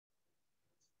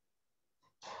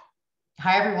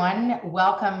Hi, everyone.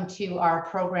 Welcome to our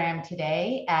program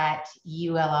today at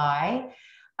ULI.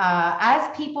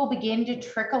 As people begin to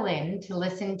trickle in to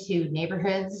listen to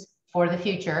Neighborhoods for the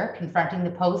Future, Confronting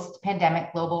the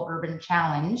Post-Pandemic Global Urban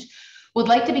Challenge, would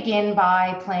like to begin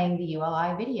by playing the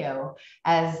ULI video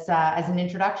as an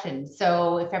introduction.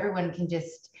 So if everyone can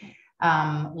just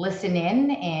listen in,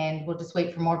 and we'll just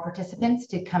wait for more participants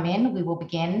to come in, we will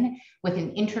begin with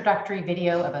an introductory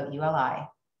video about ULI.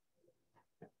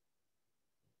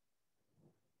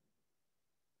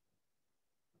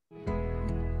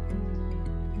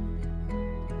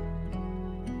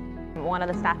 One of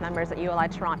the staff members at ULI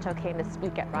Toronto came to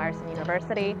speak at Ryerson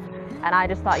University, and I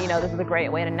just thought, this is a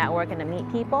great way to network and to meet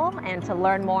people and to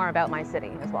learn more about my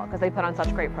city as well, because they put on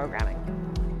such great programming.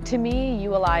 To me,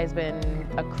 ULI has been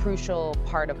a crucial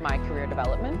part of my career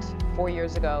development. 4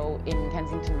 years ago in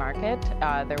Kensington Market,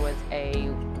 there was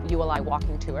a ULI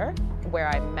walking tour where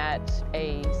I met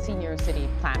a senior city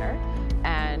planner,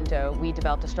 and we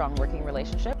developed a strong working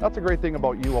relationship. That's a great thing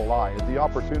about ULI, is the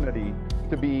opportunity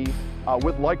to be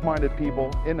with like-minded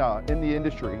people in the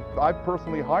industry. I've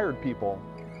personally hired people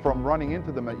from running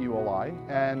into them at ULI,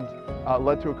 and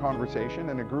led to a conversation,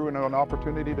 and it grew into an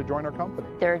opportunity to join our company.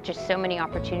 There are just so many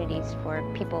opportunities for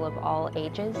people of all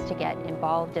ages to get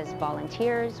involved as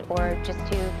volunteers or just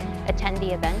to attend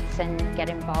the events and get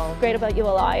involved. Great about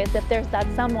ULI is if there's that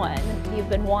someone you've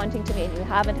been wanting to meet and you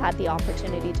haven't had the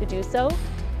opportunity to do so,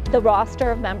 the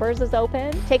roster of members is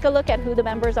open. Take a look at who the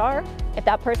members are. If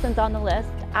that person's on the list,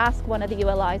 ask one of the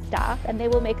ULI staff and they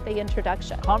will make the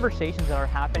introduction. Conversations that are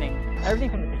happening, everything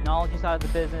from the technology side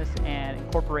of the business and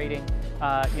incorporating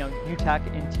new tech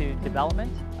into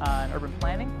development and urban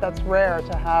planning. That's rare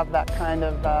to have that kind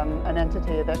of an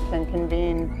entity that can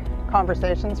convene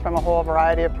conversations from a whole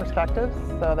variety of perspectives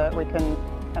so that we can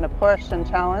kind of push and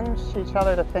challenge each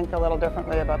other to think a little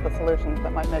differently about the solutions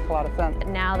that might make a lot of sense.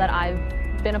 Now that I've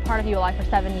been a part of ULI for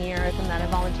 7 years and then I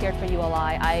volunteered for ULI,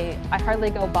 I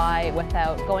hardly go by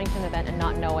without going to an event and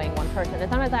not knowing one person. And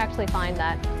sometimes I actually find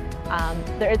that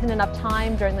there isn't enough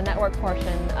time during the network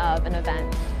portion of an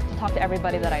event to talk to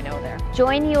everybody that I know there.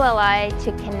 Join ULI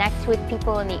to connect with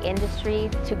people in the industry,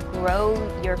 to grow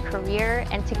your career,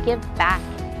 and to give back.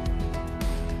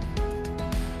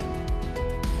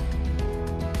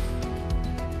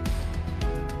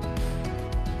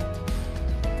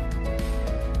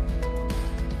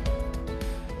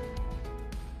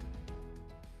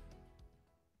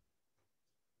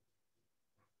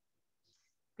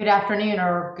 Good afternoon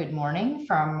or good morning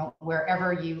from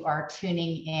wherever you are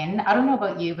tuning in. I don't know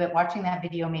about you, but watching that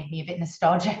video made me a bit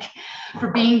nostalgic for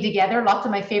being together. Lots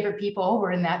of my favorite people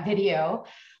were in that video.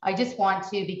 I just want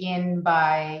to begin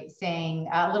by saying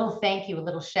a little thank you, a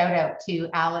little shout out to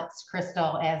Alex,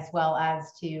 Crystal, as well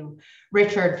as to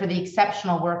Richard for the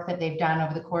exceptional work that they've done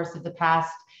over the course of the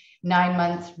past 9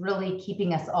 months, really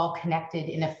keeping us all connected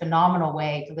in a phenomenal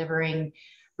way, delivering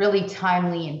really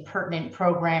timely and pertinent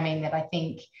programming that I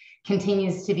think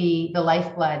continues to be the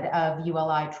lifeblood of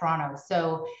ULI Toronto.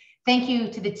 So thank you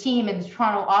to the team in the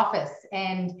Toronto office.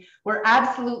 And we're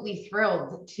absolutely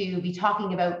thrilled to be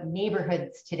talking about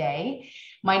neighborhoods today.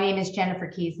 My name is Jennifer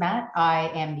Keesmaat.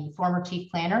 I am the former chief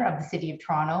planner of the City of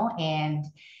Toronto and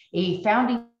a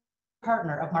founding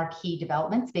partner of Marquee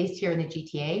Developments based here in the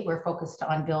GTA. We're focused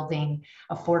on building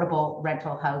affordable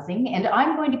rental housing, and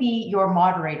I'm going to be your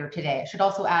moderator today. I should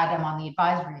also add I'm on the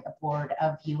advisory board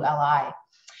of ULI.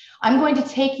 I'm going to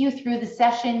take you through the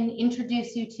session,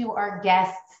 introduce you to our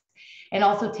guests, and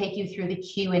also take you through the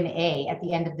Q&A at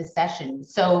the end of the session.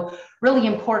 So really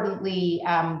importantly,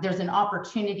 there's an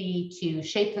opportunity to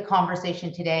shape the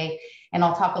conversation today, and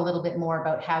I'll talk a little bit more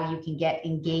about how you can get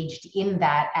engaged in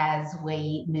that as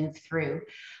we move through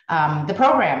the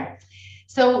program.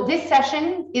 So this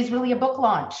session is really a book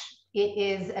launch. It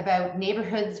is about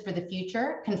Neighborhoods for the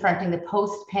Future, Confronting the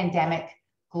Post-Pandemic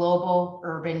Global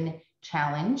Urban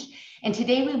Challenge. And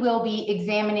today we will be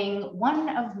examining one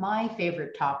of my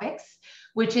favorite topics,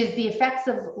 which is the effects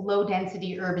of low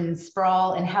density urban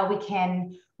sprawl and how we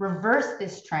can reverse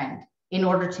this trend in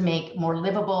order to make more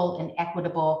livable and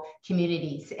equitable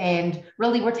communities. And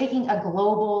really, we're taking a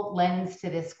global lens to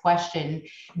this question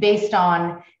based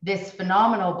on this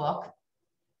phenomenal book,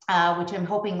 which I'm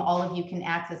hoping all of you can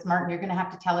access. Maarten, you're gonna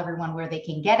have to tell everyone where they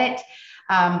can get it.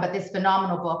 But this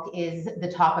phenomenal book is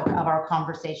the topic of our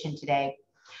conversation today.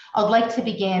 I'd like to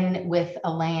begin with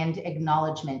a land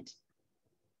acknowledgement.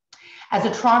 As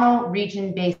a Toronto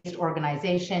region-based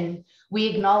organization, we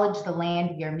acknowledge the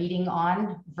land we are meeting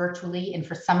on virtually, and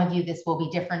for some of you, this will be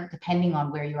different depending on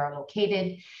where you are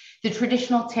located, the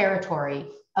traditional territory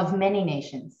of many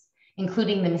nations,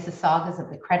 including the Mississaugas of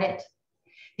the Credit,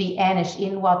 the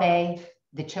Anishinaabe,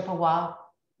 the Chippewa,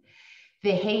 the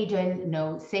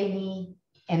Haudenosaunee,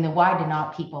 and the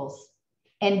Wyandot peoples.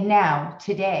 And now,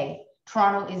 today,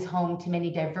 Toronto is home to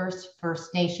many diverse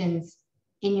First Nations,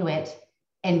 Inuit,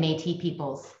 and Métis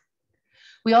peoples.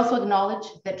 We also acknowledge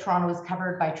that Toronto is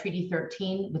covered by Treaty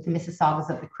 13 with the Mississaugas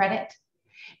of the Credit,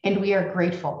 and we are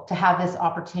grateful to have this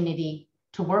opportunity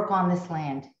to work on this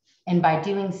land. And by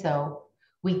doing so,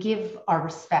 we give our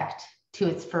respect to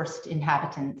its first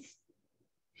inhabitants.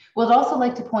 We'd also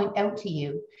like to point out to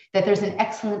you that there's an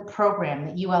excellent program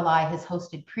that ULI has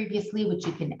hosted previously, which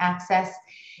you can access.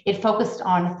 It focused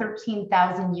on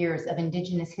 13,000 years of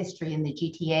Indigenous history in the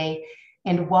GTA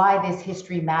and why this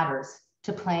history matters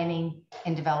to planning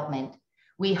and development.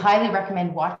 We highly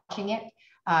recommend watching it.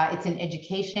 It's an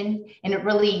education, and it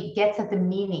really gets at the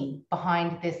meaning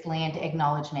behind this land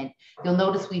acknowledgement. You'll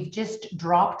notice we've just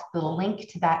dropped the link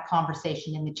to that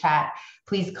conversation in the chat.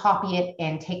 Please copy it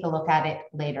and take a look at it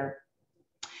later.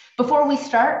 Before we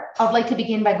start, I'd like to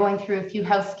begin by going through a few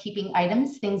housekeeping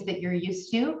items, things that you're used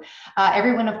to.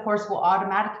 Everyone, of course, will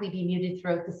automatically be muted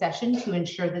throughout the session to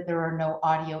ensure that there are no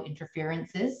audio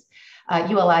interferences.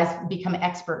 ULIs become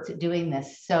experts at doing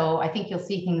this, so I think you'll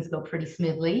see things go pretty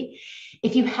smoothly.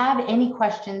 If you have any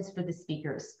questions for the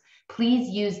speakers, please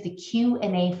use the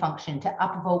Q&A function to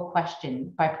upvote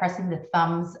question by pressing the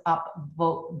thumbs up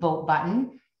vote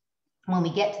button. When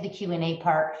we get to the Q&A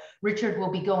part, Richard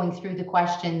will be going through the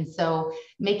questions, so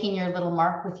making your little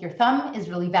mark with your thumb is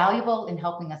really valuable in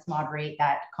helping us moderate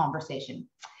that conversation.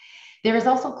 There is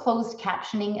also closed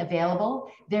captioning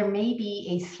available. There may be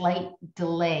a slight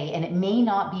delay and it may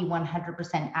not be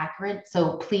 100% accurate,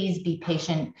 so please be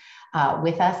patient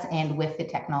with us and with the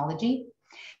technology.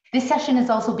 This session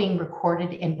is also being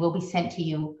recorded and will be sent to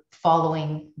you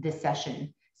following this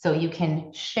session, so you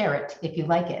can share it if you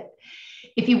like it.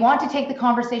 If you want to take the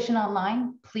conversation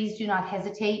online, please do not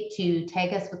hesitate to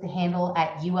tag us with the handle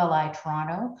at ULI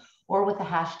Toronto or with the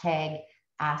hashtag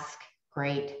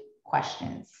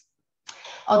AskGreatQuestions.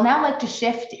 I'd now like to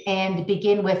shift and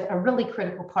begin with a really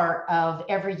critical part of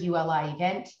every ULI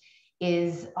event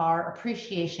is our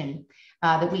appreciation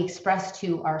that we express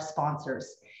to our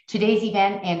sponsors. Today's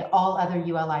event and all other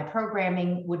ULI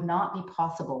programming would not be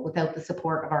possible without the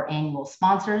support of our annual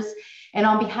sponsors. And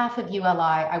on behalf of ULI,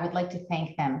 I would like to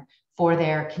thank them for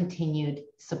their continued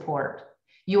support.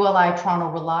 ULI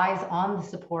Toronto relies on the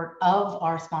support of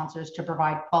our sponsors to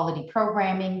provide quality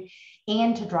programming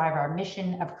and to drive our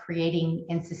mission of creating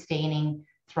and sustaining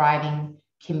thriving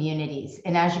communities.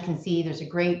 And as you can see, there's a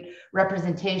great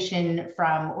representation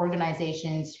from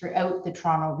organizations throughout the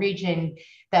Toronto region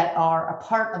that are a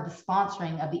part of the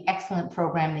sponsoring of the excellent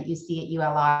program that you see at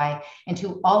ULI. And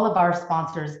to all of our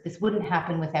sponsors, this wouldn't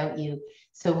happen without you.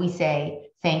 So we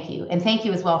say thank you. And thank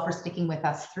you as well for sticking with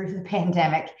us through the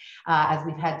pandemic as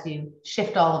we've had to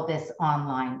shift all of this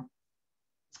online.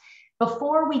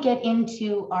 Before we get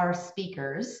into our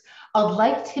speakers, I'd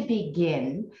like to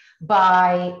begin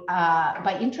by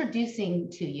introducing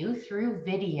to you through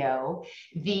video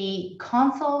the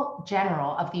Consul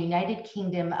General of the United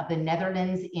Kingdom of the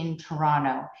Netherlands in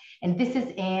Toronto. And this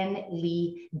is Anne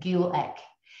Lee Guleck.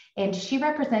 And she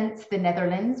represents the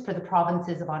Netherlands for the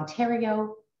provinces of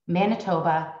Ontario,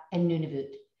 Manitoba, and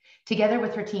Nunavut. Together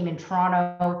with her team in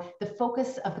Toronto, the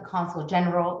focus of the Consul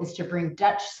General is to bring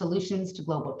Dutch solutions to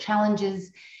global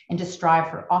challenges and to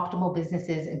strive for optimal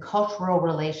businesses and cultural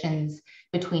relations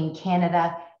between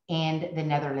Canada and the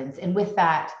Netherlands. And with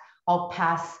that, I'll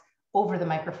pass over the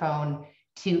microphone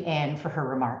to Anne for her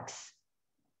remarks.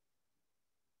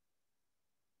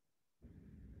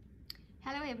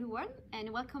 Hello everyone,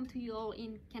 and welcome to you all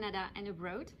in Canada and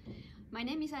abroad. My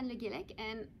name is Anne Le Guilec,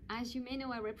 and as you may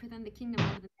know, I represent the Kingdom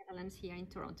of the Netherlands here in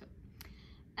Toronto.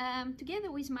 Together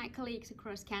with my colleagues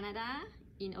across Canada,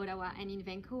 in Ottawa and in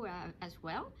Vancouver as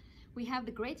well, we have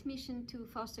the great mission to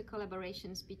foster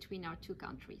collaborations between our two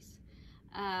countries,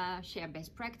 share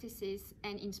best practices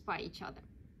and inspire each other.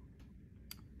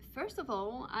 First of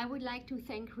all, I would like to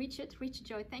thank Richard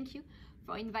Joy, thank you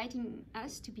for inviting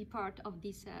us to be part of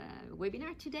this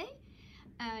webinar today.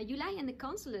 ULI and the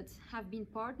consulates have been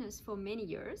partners for many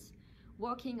years,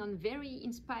 working on very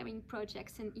inspiring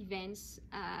projects and events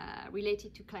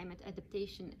related to climate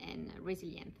adaptation and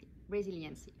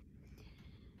resiliency.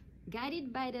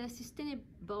 Guided by the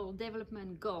Sustainable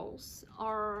Development Goals,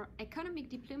 our economic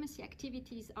diplomacy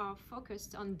activities are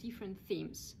focused on different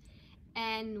themes.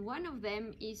 And one of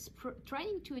them is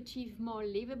trying to achieve more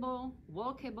livable,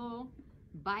 walkable,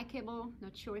 bikeable,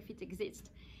 not sure if it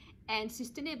exists, and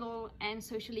sustainable and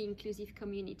socially inclusive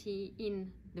community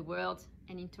in the world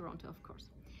and in Toronto, of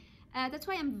course. That's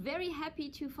why I'm very happy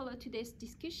to follow today's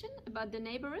discussion about the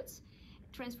neighborhoods,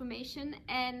 transformation,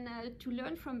 and to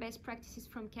learn from best practices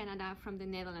from Canada, from the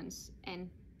Netherlands, and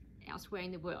elsewhere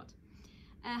in the world.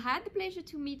 I had the pleasure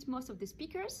to meet most of the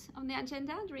speakers on the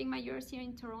agenda during my years here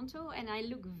in Toronto, and I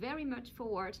look very much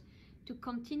forward to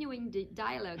continuing the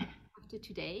dialogue after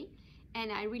today,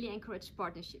 and I really encourage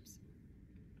partnerships.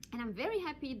 And I'm very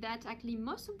happy that actually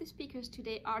most of the speakers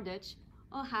today are Dutch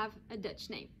or have a Dutch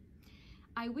name.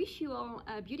 I wish you all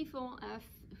a beautiful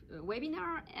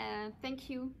webinar. Thank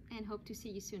you and hope to see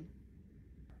you soon.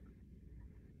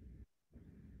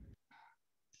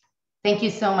 Thank you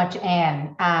so much,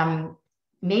 Anne.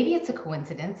 Maybe it's a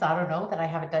coincidence, I don't know, that I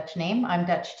have a Dutch name. I'm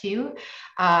Dutch too,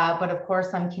 but of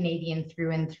course I'm Canadian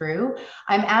through and through.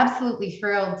 I'm absolutely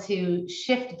thrilled to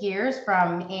shift gears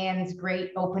from Anne's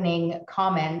great opening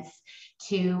comments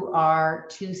to our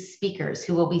two speakers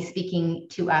who will be speaking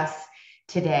to us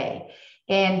today.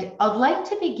 And I'd like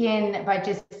to begin by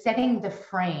just setting the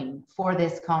frame for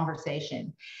this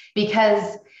conversation,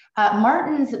 because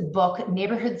Maarten's book,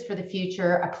 Neighbourhoods for the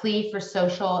Future, A Plea for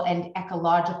Social and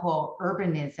Ecological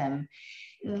Urbanism,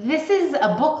 this is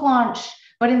a book launch,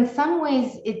 but in some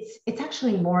ways it's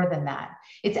actually more than that.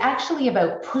 It's actually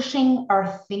about pushing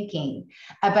our thinking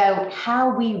about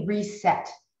how we reset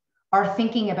our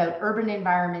thinking about urban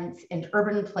environments and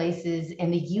urban places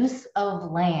and the use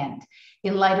of land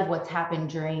in light of what's happened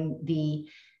during the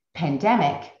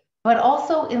pandemic, but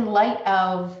also in light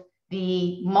of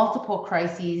the multiple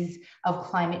crises of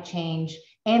climate change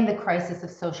and the crisis of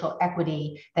social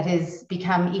equity that has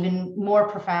become even more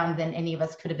profound than any of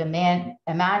us could have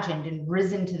imagined and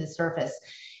risen to the surface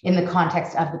in the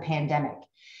context of the pandemic.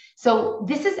 So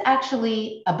this is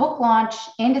actually a book launch,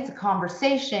 and it's a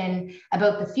conversation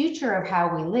about the future of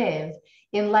how we live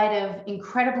in light of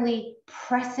incredibly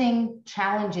pressing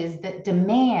challenges that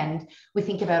demand we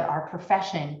think about our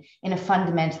profession in a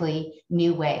fundamentally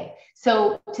new way.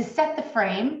 So to set the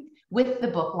frame with the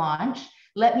book launch,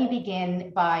 let me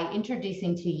begin by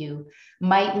introducing to you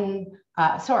Maarten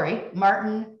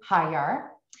Hajer,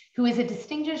 who is a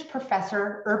distinguished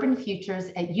professor, urban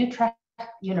futures at Utrecht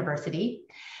University.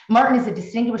 Maarten is a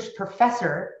distinguished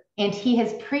professor, and he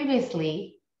has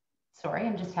previously,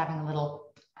 I'm just having a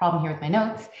little problem here with my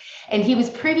notes, and he was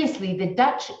previously the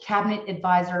Dutch Cabinet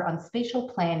Advisor on Spatial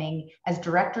Planning as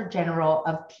Director General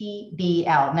of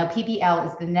PBL. Now, PBL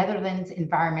is the Netherlands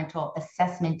Environmental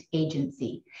Assessment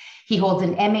Agency. He holds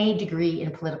an MA degree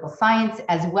in political science,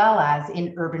 as well as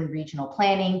in urban regional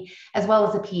planning, as well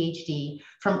as a PhD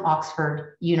from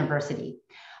Oxford University.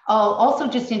 I'll also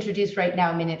just introduce right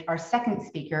now our second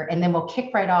speaker, and then we'll kick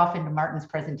right off into Maarten's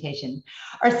presentation.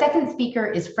 Our second speaker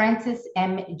is Francine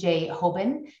M.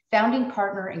 Houben, founding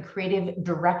partner and creative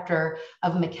director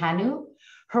of Meccano.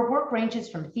 Her work ranges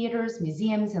from theaters,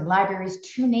 museums, and libraries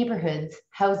to neighborhoods,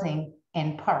 housing,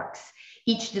 and parks.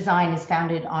 Each design is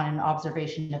founded on an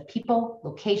observation of people,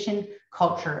 location,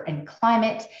 culture, and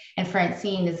climate. And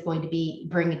Francine is going to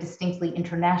bring a distinctly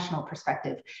international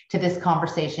perspective to this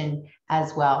conversation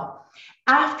as well.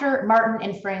 After Maarten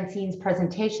and Francine's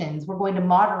presentations, we're going to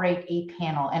moderate a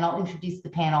panel, and I'll introduce the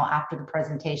panel after the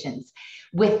presentations.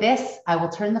 With this, I will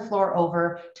turn the floor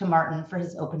over to Maarten for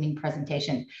his opening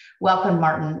presentation. Welcome,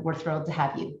 Maarten. We're thrilled to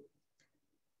have you.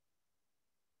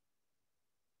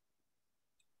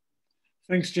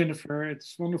 Thanks, Jennifer.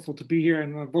 It's wonderful to be here,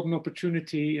 and what an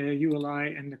opportunity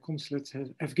ULI and the consulate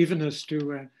have given us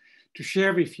to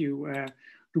share with you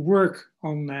the work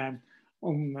on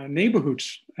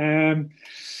neighborhoods. It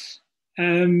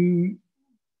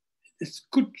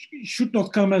should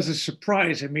not come as a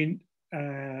surprise. I mean,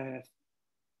 that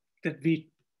we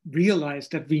realize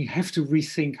that we have to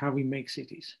rethink how we make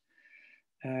cities.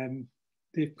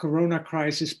 The Corona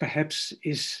crisis perhaps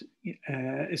is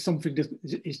something that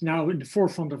is now in the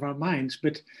forefront of our minds,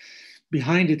 but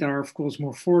behind it are, of course,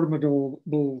 more formidable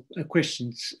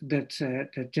questions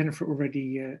that Jennifer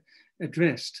already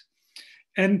addressed.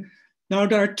 And now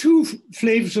there are two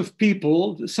flavors of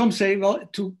people. Some say, well,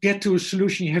 to get to a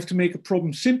solution, you have to make a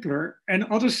problem simpler. And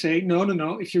others say,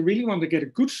 no, if you really want to get a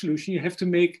good solution, you have to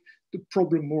make the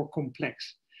problem more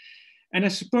complex. And I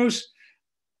suppose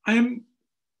I am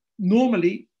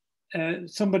normally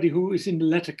somebody who is in the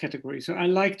latter category. So I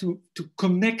like to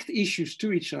connect issues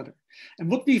to each other. And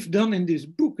what we've done in this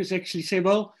book is actually say,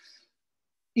 well,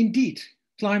 indeed,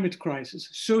 climate crisis,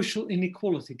 social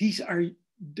inequality, these are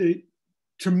the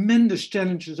tremendous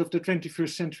challenges of the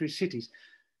 21st century cities.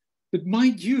 But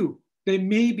mind you, there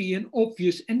may be an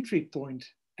obvious entry point,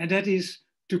 and that is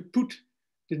to put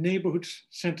the neighborhoods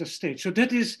center stage. So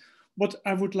that is what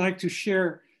I would like to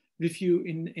share with you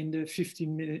in the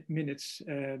 15 minutes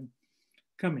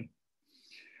coming.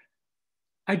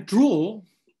 I draw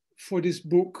for this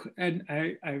book, and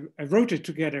I wrote it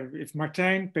together with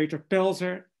Martijn, Peter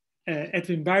Pelzer,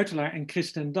 Edwin Buitelaar and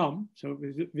Christen Dam. So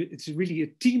it's really a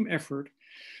team effort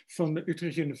from the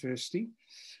Utrecht University.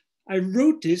 I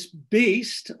wrote this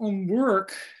based on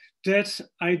work that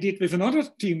I did with another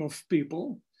team of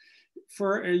people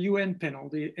for a UN panel,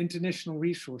 the International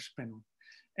Resource Panel.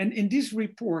 And in this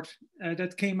report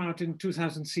that came out in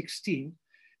 2016,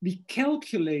 we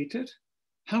calculated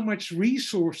how much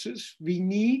resources we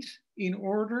need in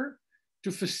order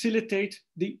to facilitate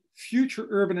the future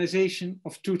urbanization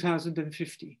of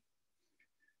 2050.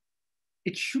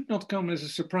 It should not come as a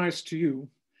surprise to you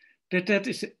that that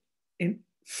is a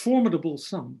formidable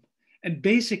sum. And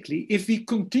basically, if we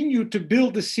continue to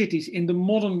build the cities in the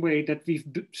modern way that we've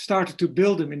started to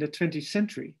build them in the 20th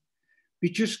century,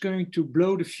 we're just going to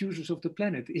blow the fuses of the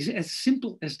planet. It's as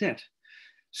simple as that.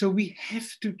 So we have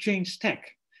to change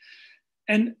tack.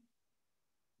 And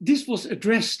this was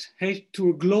addressed, hey,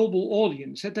 to a global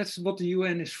audience. That's what the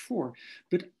UN is for.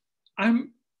 But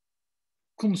I'm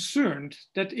concerned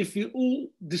that if we all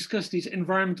discuss these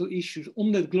environmental issues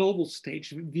on the global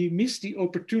stage, we miss the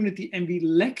opportunity and we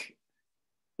lack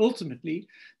ultimately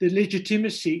the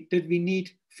legitimacy that we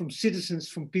need from citizens,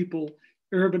 from people,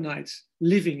 urbanites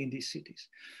living in these cities.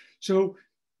 So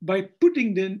by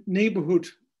putting the neighborhood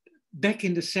back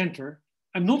in the center,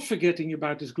 I'm not forgetting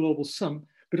about this global sum,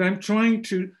 but I'm trying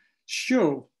to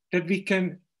show that we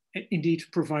can indeed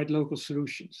provide local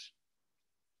solutions.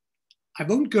 I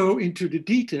won't go into the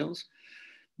details,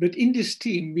 but in this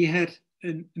team, we had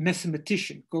a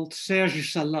mathematician called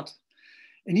Serge Salat.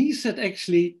 And he said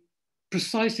actually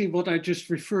precisely what I just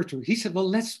referred to. He said, well,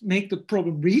 let's make the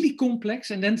problem really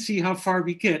complex and then see how far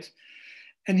we get.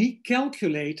 And he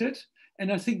calculated,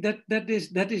 and I think that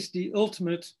is the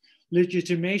ultimate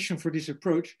legitimation for this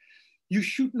approach. You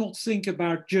should not think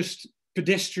about just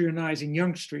pedestrianizing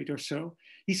Young Street or so.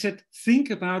 He said, think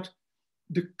about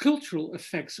the cultural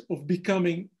effects of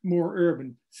becoming more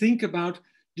urban. Think about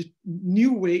the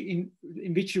new way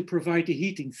in which you provide the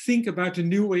heating. Think about the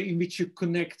new way in which you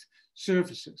connect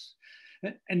services.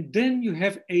 And then you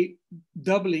have a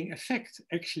doubling effect,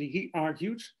 actually, he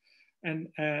argued, and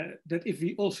that if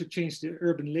we also change the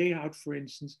urban layout, for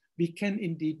instance, we can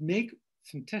indeed make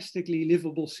fantastically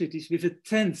livable cities with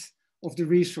 1/10 of the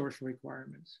resource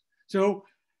requirements. So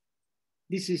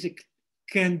this is a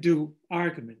can-do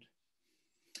argument.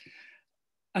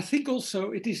 I think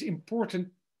also it is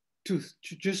important to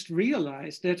just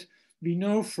realize that we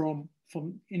know from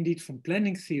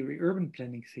planning theory, urban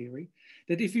planning theory,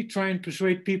 that if you try and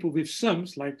persuade people with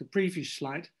sums, like the previous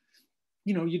slide,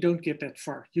 you don't get that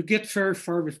far. You get very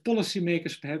far with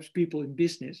policymakers, perhaps people in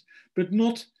business, but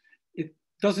not, it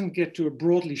doesn't get to a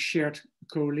broadly shared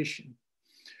coalition.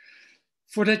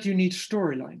 For that, you need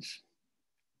storylines.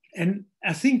 And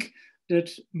I think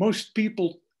that most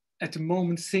people at the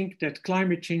moment think that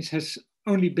climate change has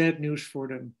only bad news for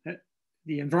them.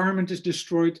 The environment is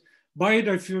destroyed,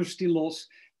 biodiversity loss,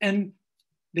 and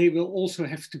they will also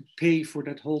have to pay for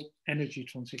that whole energy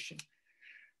transition.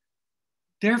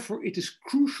 Therefore, it is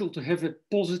crucial to have a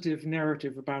positive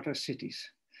narrative about our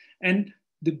cities. And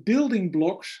the building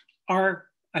blocks are,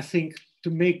 I think, to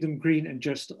make them green and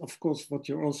just, of course, what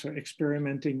you're also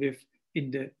experimenting with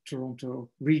in the Toronto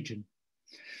region.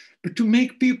 But to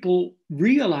make people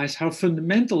realize how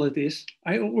fundamental it is,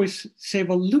 I always say,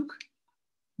 well, look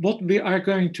what we are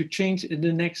going to change in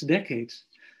the next decades.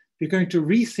 We're going to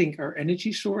rethink our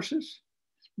energy sources,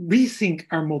 rethink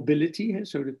our mobility.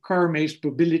 So the car-based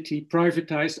mobility,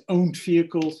 privatized, owned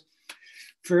vehicles,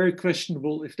 very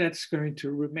questionable if that's going to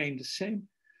remain the same.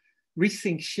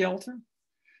 Rethink shelter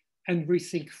and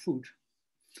rethink food.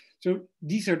 So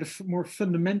these are the more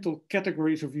fundamental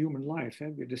categories of human life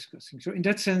we're discussing. So in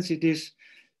that sense, it is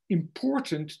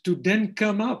important to then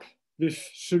come up with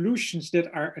solutions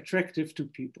that are attractive to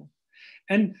people.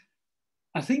 And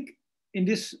I think in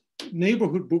this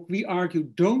neighborhood book, we argue,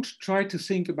 don't try to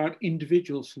think about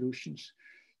individual solutions.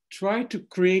 Try to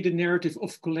create a narrative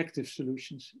of collective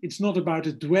solutions. It's not about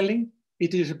a dwelling.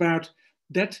 It is about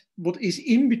that what is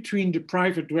in between the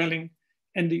private dwelling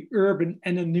and the urban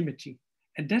anonymity.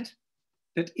 And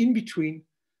that in between,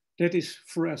 that is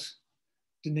for us,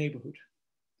 the neighborhood.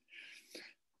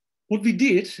 What we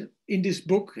did in this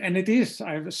book, and it is,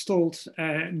 I was told,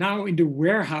 now in the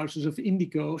warehouses of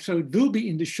Indigo, so it will be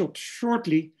in the shop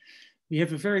shortly. We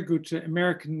have a very good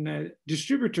American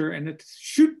distributor, and it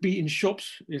should be in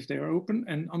shops if they are open,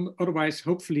 and otherwise,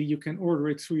 hopefully you can order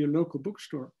it through your local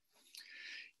bookstore.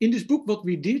 In this book, what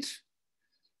we did,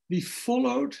 we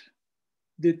followed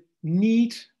the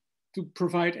need to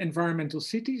provide environmental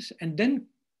cities and then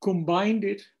combined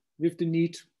it with the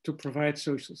need to provide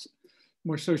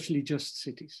more socially just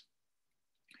cities.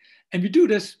 And we do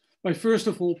this by first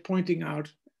of all pointing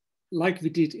out, like we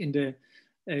did in the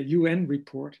UN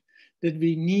report, that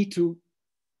we need to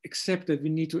accept that we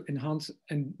need to enhance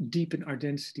and deepen our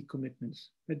density commitments.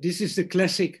 But this is the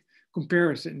classic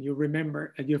comparison. You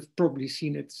remember, and you've probably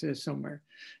seen it somewhere.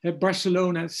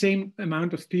 Barcelona, same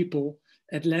amount of people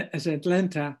as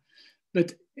Atlanta,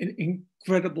 but an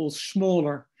incredible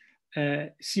smaller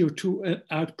CO2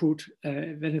 output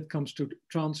when it comes to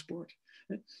transport.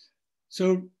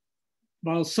 So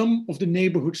while some of the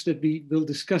neighborhoods that we will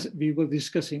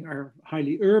discussing are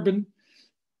highly urban,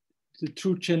 the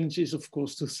true challenge is, of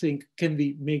course, to think, can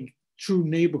we make true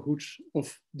neighborhoods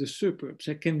of the suburbs?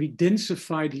 Can we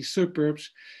densify these suburbs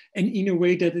and in a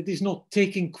way that it is not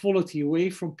taking quality away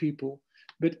from people,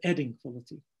 but adding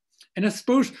quality? And I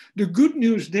suppose the good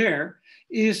news there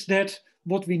is that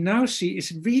what we now see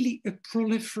is really a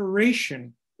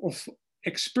proliferation of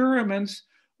experiments,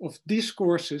 of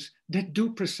discourses that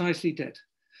do precisely that.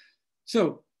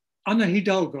 So Anne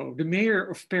Hidalgo, the mayor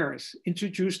of Paris,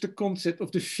 introduced the concept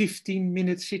of the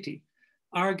 15-minute city,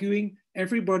 arguing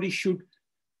everybody should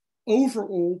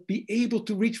overall be able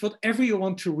to reach whatever you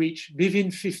want to reach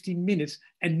within 15 minutes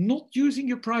and not using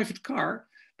your private car,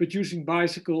 but using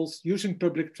bicycles, using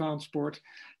public transport,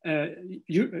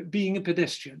 being a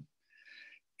pedestrian.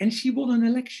 And she won an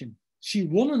election. She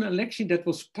won an election that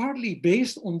was partly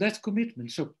based on that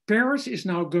commitment. So Paris is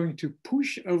now going to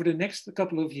push over the next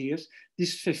couple of years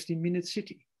this 15-minute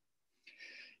city.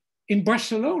 In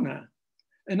Barcelona,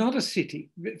 another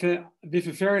city with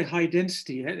a very high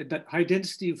density, that high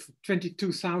density of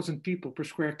 22,000 people per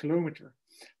square kilometer,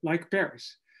 like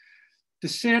Paris, the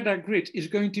Cerda grid is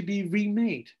going to be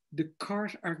remade. The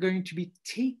cars are going to be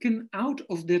taken out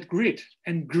of that grid,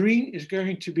 and green is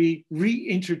going to be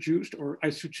reintroduced, or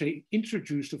I should say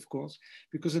introduced, of course,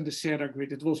 because in the Cerda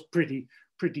grid, it was pretty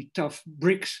tough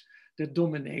bricks that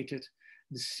dominated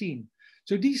the scene.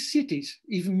 So these cities,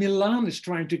 even Milan is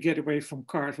trying to get away from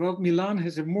cars. Well, Milan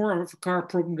has more of a car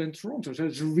problem than Toronto, so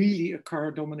it's really a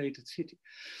car-dominated city.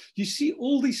 You see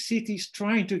all these cities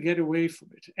trying to get away from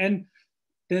it. And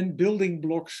then building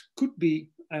blocks could be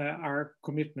our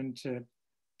commitment to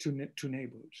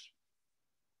neighborhoods.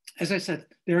 As I said,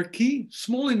 they are key,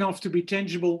 small enough to be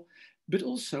tangible, but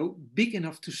also big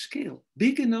enough to scale,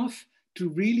 big enough to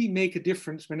really make a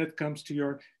difference when it comes to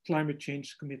your climate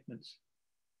change commitments.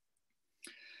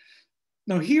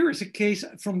 Now here is a case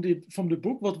from the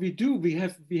book. What we do, we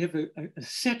have a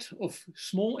set of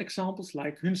small examples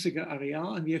like Hunsige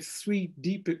Areal, and we have 3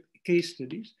 deeper case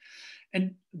studies.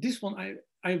 And this one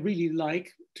I really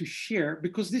like to share,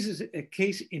 because this is a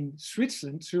case in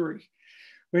Switzerland, Zurich,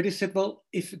 where they said, well,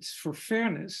 if it's for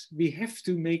fairness, we have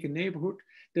to make a neighborhood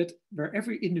where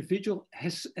every individual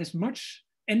has as much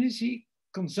energy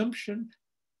consumption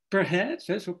per head,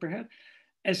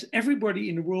 as everybody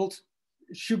in the world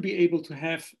should be able to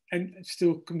have, and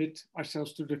still commit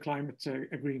ourselves to the climate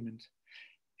agreement.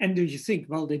 And then you think,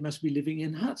 well, they must be living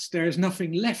in huts. There is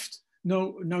nothing left,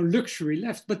 no luxury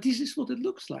left, but this is what it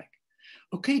looks like.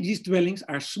 Okay, these dwellings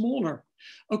are smaller.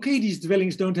 Okay, these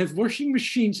dwellings don't have washing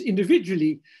machines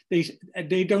individually.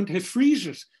 They don't have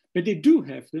freezers, but they do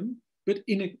have them, but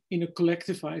in a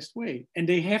collectivized way. And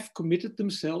they have committed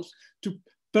themselves to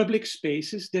public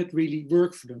spaces that really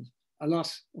work for them.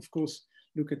 Alas, of course,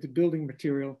 look at the building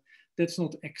material. That's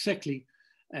not exactly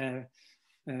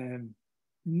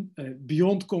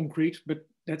beyond concrete, but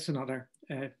that's another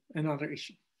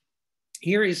issue.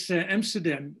 Here is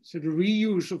Amsterdam, so the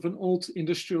reuse of an old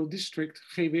industrial district,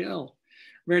 GWL,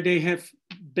 where they have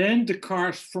banned the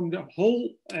cars from the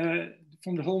whole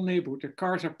neighborhood. The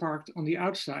cars are parked on the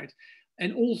outside,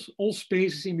 and all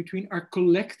spaces in between are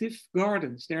collective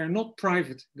gardens. They are not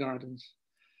private gardens.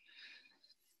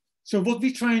 So what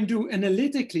we try and do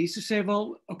analytically is to say,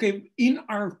 well, okay, in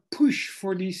our push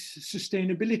for these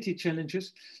sustainability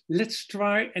challenges, let's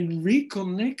try and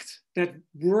reconnect that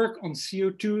work on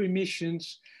CO2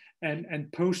 emissions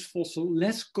and post-fossil.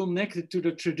 Let's connect it to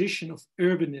the tradition of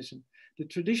urbanism, the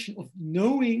tradition of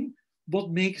knowing what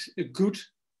makes a good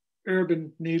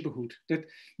urban neighborhood that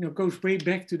goes way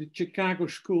back to the Chicago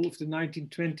school of the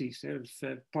 1920s,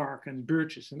 of Park and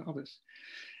Burgess and others.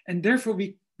 And therefore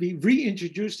we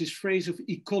reintroduce this phrase of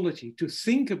equality, to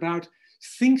think about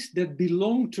things that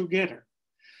belong together,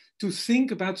 to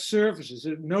think about services,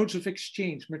 nodes of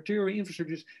exchange, material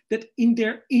infrastructures that in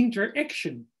their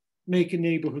interaction make a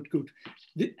neighborhood good.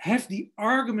 Have the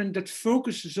argument that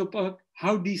focuses about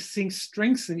how these things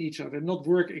strengthen each other, not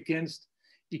work against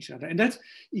each other. And that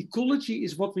ecology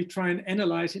is what we try and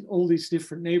analyze in all these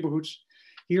different neighborhoods.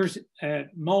 Here's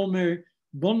Malmö,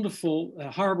 wonderful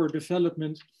harbor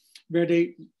development where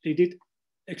they did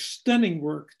stunning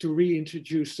work to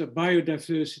reintroduce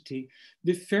biodiversity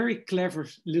with very clever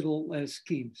little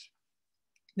schemes.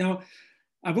 Now,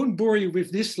 I won't bore you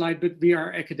with this slide, but we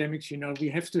are academics, you know, we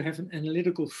have to have an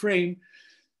analytical frame.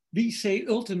 We say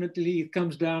ultimately it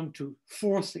comes down to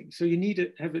four things. So you need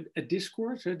to have a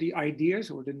discourse, the ideas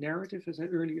or the narrative, as I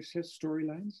earlier said,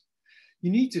 storylines.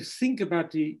 You need to think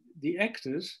about the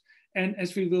actors, and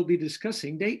as we will be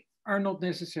discussing, they are not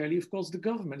necessarily, of course, the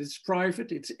government. It's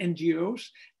private, it's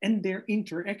NGOs, and their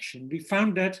interaction. We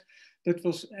found that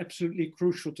was absolutely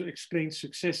crucial to explain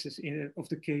successes of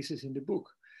the cases in the book.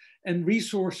 And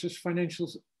resources,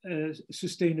 financial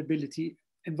sustainability,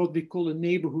 and what we call a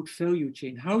neighborhood value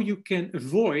chain. How you can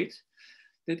avoid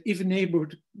that if a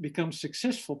neighborhood becomes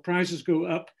successful, prices go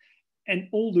up, and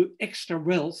all the extra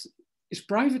wealth is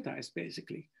privatized,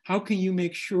 basically. How can you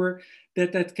make sure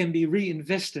that that can be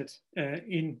reinvested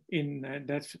in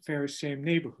that very same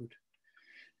neighborhood?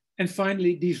 And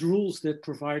finally, these rules that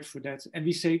provide for that. And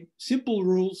we say simple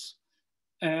rules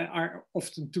are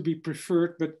often to be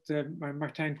preferred, but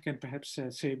Maarten can perhaps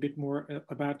say a bit more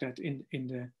about that in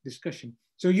the discussion.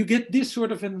 So you get this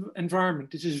sort of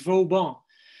environment. This is Houben,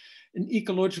 an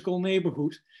ecological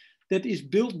neighborhood that is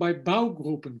built by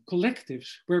bouwgroepen, collectives,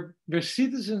 where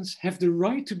citizens have the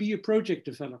right to be a project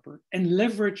developer and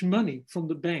leverage money from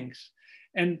the banks.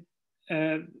 And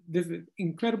with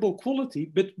incredible quality,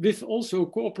 but with also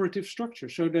a cooperative structure,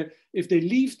 so that if they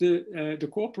leave the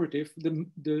cooperative,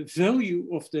 the value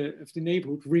of the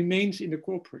neighborhood remains in the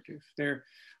cooperative. They're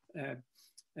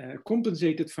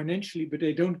compensated financially, but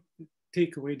they don't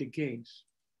take away the gains.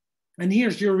 And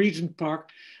here's your Regent Park.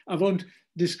 I won't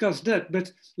discuss that,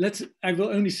 but I will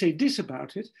only say this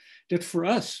about it, that for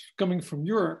us, coming from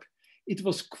Europe, it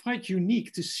was quite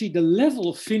unique to see the level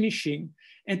of finishing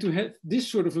and to have this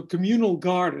sort of a communal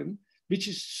garden, which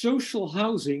is social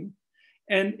housing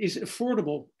and is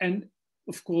affordable and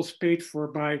of course paid for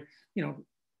by, you know,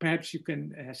 perhaps you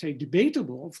can say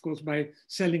debatable, of course, by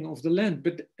selling of the land.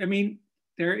 But I mean,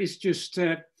 there is just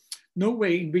no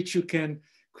way in which you can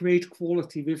create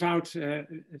quality without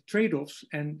trade-offs.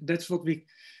 And that's what we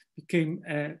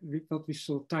what we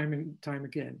saw time and time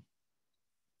again.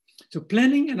 So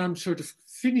planning, and I'm sort of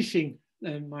finishing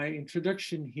my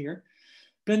introduction here.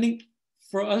 Planning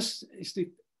for us is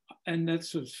and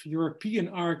that's a European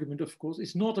argument, of course,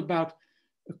 it's not about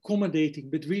accommodating,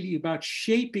 but really about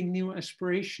shaping new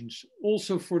aspirations,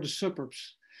 also for the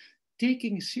suburbs.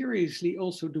 Taking seriously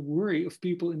also the worry of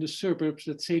people in the suburbs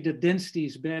that say that density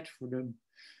is bad for them,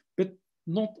 but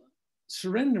not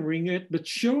surrendering it, but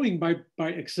showing by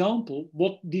example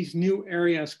what these new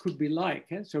areas could be like.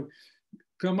 So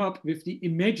come up with the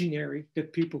imaginary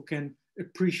that people can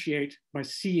appreciate by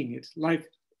seeing it, like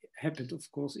happened,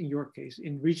 of course, in your case,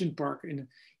 in Regent Park,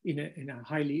 in a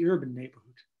highly urban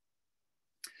neighborhood.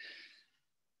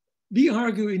 We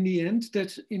argue in the end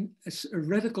that a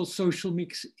radical social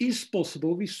mix is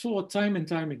possible. We saw it time and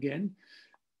time again,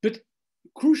 but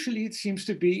crucially, it seems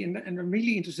to be, and I'm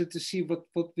really interested to see what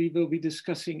we will be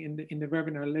discussing in the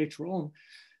webinar later on,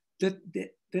 that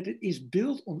it is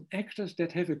built on actors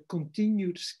that have a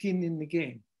continued skin in the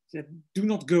game, that do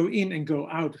not go in and go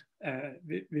out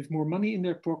with more money in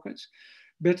their pockets,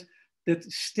 but that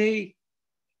stay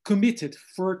committed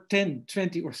for 10,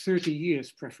 20, or 30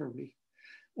 years, preferably,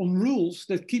 on rules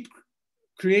that keep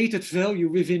created value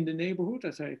within the neighborhood,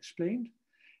 as I explained,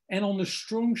 and on a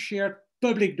strong shared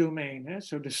public domain.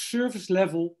 So the service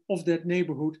level of that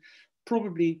neighborhood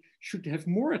probably should have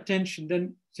more attention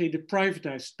than, say, the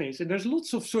privatized space. And there's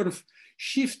lots of sort of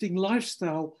shifting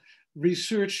lifestyle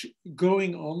research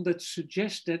going on that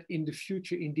suggests that in the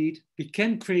future, indeed, we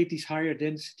can create these higher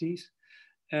densities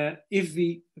if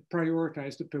we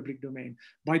prioritize the public domain.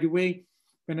 By the way,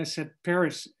 when I said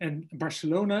Paris and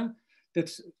Barcelona,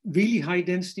 that's really high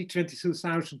density,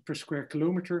 22,000 per square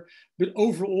kilometer. But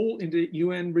overall, in the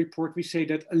UN report, we say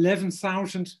that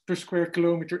 11,000 per square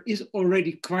kilometer is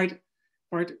already quite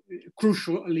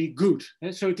crucially good.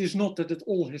 So it is not that it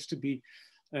all has to be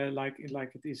like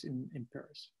it is in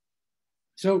Paris.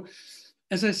 So,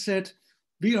 as I said,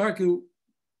 we argue,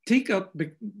 take up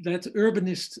that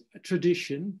urbanist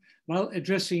tradition while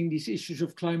addressing these issues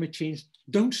of climate change.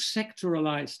 Don't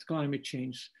sectoralize climate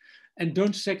change and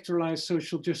don't sectoralize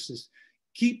social justice.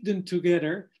 Keep them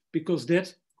together, because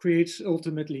that creates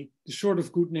ultimately the sort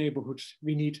of good neighborhoods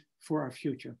we need for our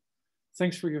future.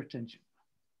 Thanks for your attention.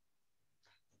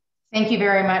 Thank you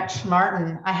very much,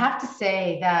 Maarten. I have to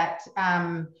say that,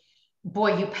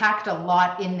 boy, you packed a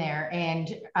lot in there.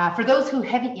 And for those who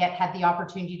haven't yet had the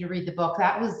opportunity to read the book,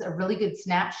 that was a really good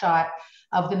snapshot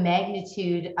of the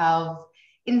magnitude of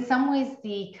in some ways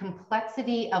the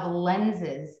complexity of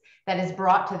lenses that is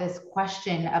brought to this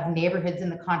question of neighborhoods in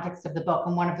the context of the book,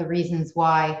 and one of the reasons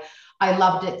why I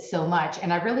loved it so much.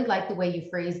 And I really like the way you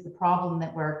phrased the problem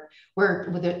that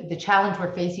the challenge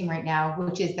we're facing right now,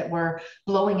 which is that we're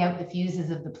blowing out the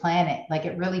fuses of the planet. Like,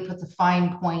 it really puts a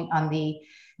fine point on the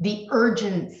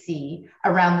urgency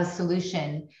around the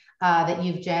solution that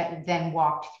you've then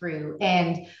walked through.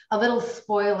 And a little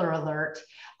spoiler alert,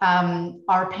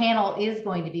 our panel is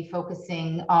going to be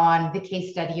focusing on the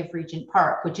case study of Regent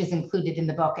Park, which is included in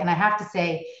the book. And I have to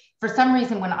say, for some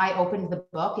reason, when I opened the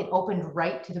book, it opened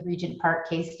right to the Regent Park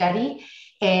case study.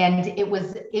 And it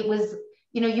was,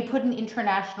 you know, you put an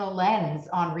international lens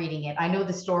on reading it. I know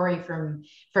the story from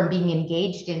being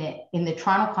engaged in it in the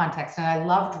Toronto context, and I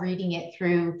loved reading it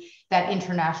through that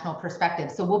international perspective.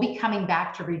 So we'll be coming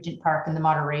back to Regent Park in the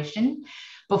moderation.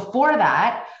 Before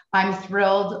that, I'm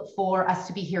thrilled for us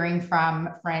to be hearing from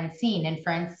Francine, and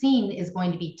Francine is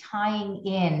going to be tying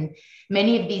in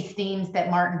many of these themes that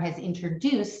Maarten has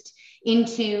introduced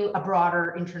into a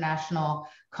broader international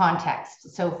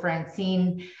context. So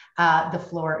Francine, the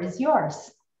floor is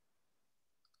yours.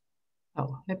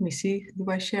 Oh, let me see. Do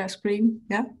I share screen?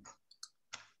 Yeah?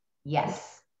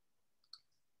 Yes.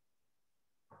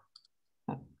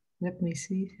 Let me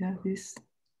see. Yeah, this.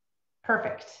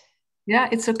 Perfect. Yeah,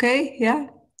 it's okay. Yeah.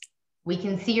 We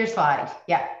can see your slide.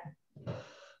 Yeah.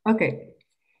 Okay.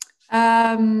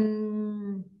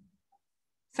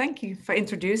 Thank you for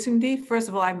introducing me. First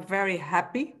of all, I'm very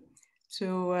happy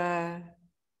to,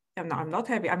 I'm not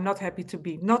happy. I'm not happy to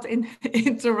be not in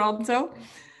Toronto,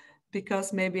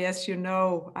 because maybe, as you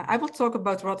know, I will talk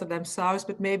about Rotterdam South,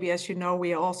 but maybe, as you know,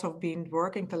 we also been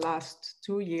working the last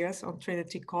 2 years on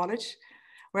Trinity College,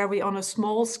 where we on a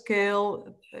small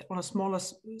scale, on a smaller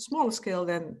scale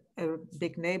than a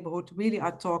big neighborhood, really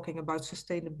are talking about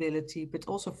sustainability, but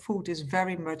also food is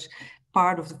very much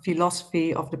part of the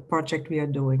philosophy of the project we are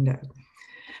doing there.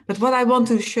 But what I want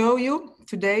to show you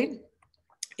today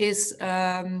is,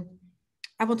 I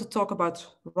want to talk about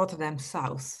Rotterdam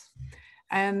South.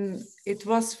 And it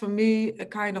was for me a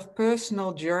kind of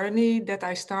personal journey that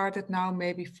I started now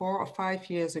maybe 4 or 5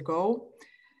 years ago.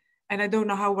 And I don't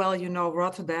know how well you know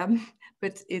Rotterdam,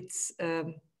 but it's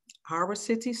a harbor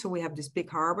city. So we have this big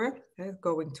harbor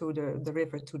going to the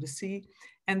river to the sea.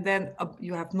 And then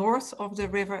you have north of the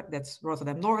river, that's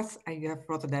Rotterdam North, and you have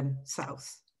Rotterdam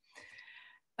South.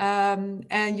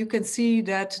 And you can see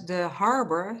that the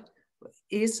harbor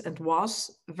is and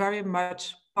was very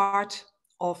much part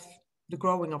of the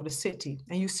growing of the city.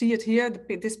 And you see it here,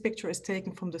 this picture is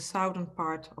taken from the southern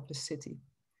part of the city.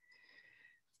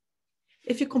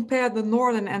 If you compare the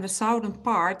northern and the southern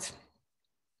part,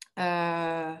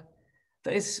 there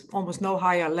is almost no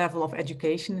higher level of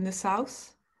education in the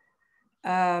south.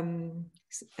 In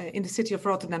the city of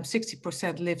Rotterdam,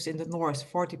 60% lives in the north,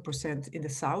 40% in the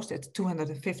south. That's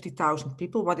 250,000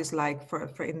 people, what is like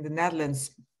for in the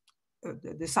Netherlands,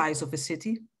 the size of a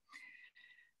city.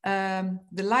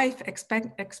 The life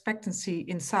expectancy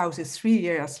in south is 3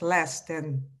 years less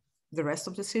than the rest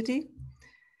of the city.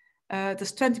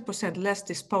 There's 20% less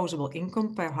disposable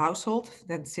income per household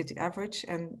than city average,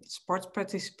 and sports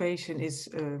participation is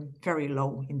very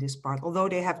low in this part, although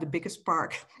they have the biggest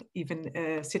park, even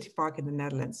city park in the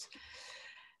Netherlands.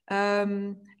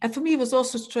 And for me, it was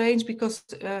also strange because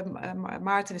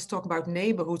Maarten is talking about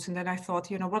neighborhoods, and then I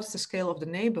thought, you know, what's the scale of the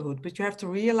neighborhood? But you have to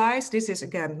realize this is,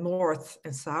 again, north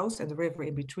and south and the river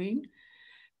in between.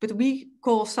 But we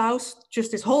call South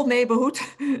just this whole neighborhood,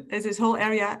 as this whole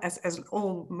area, as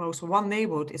almost one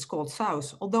neighborhood is called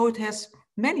South, although it has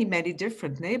many, many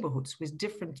different neighborhoods with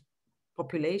different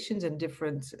populations and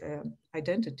different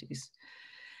identities.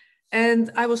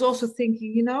 And I was also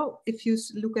thinking, you know, if you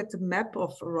look at the map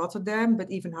of Rotterdam,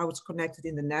 but even how it's connected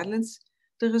in the Netherlands,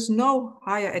 there is no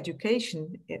higher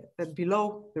education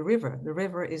below the river. The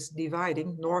river is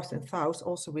dividing north and south,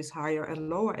 also with higher and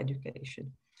lower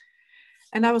education.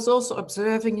 And I was also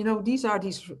observing, you know, these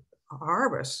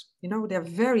harbors, you know, they're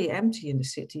very empty in the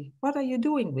city. What are you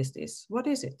doing with this? What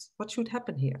is it? What should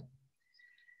happen here?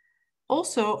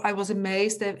 Also, I was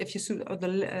amazed that if you see the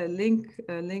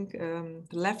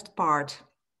left part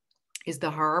is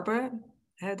the harbor.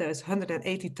 There's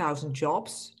 180,000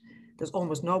 jobs. There's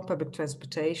almost no public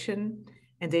transportation,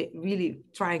 and they're really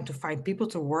trying to find people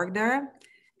to work there.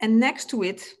 And next to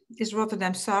it is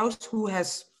Rotterdam South, who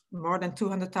has more than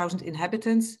 200,000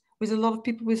 inhabitants, with a lot of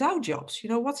people without jobs. You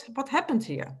know, what happened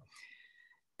here?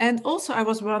 And also I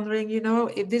was wondering, you know,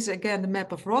 if this, again, the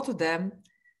map of Rotterdam,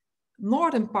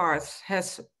 northern part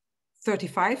has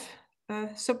 35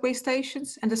 subway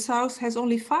stations and the south has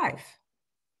only 5.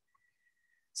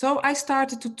 So I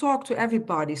started to talk to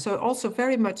everybody. So also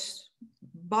very much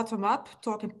bottom up,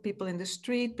 talking to people in the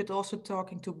street, but also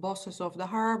talking to bosses of the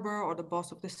harbor or the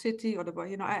boss of the city, or the,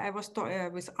 you know, I was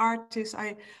with artists.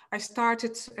 I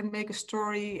started and make a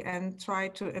story and try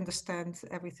to understand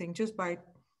everything just by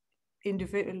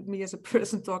me as a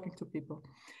person talking to people.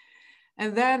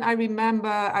 And then I remember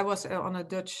I was on a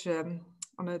Dutch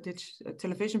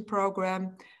television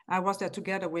program. I was there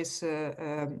together with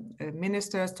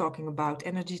ministers talking about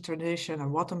energy transition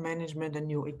and water management and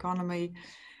new economy.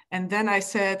 And then I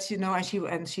said, you know,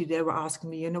 they were asking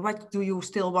me, you know, what do you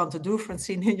still want to do,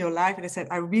 Francine, in your life? And I said,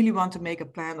 I really want to make a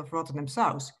plan of Rotterdam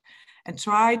South and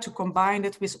try to combine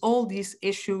it with all these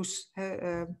issues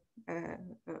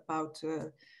about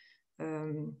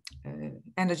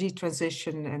energy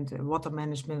transition and water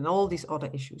management and all these other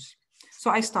issues. So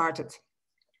I started.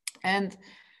 And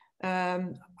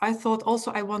I thought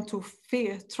also I want to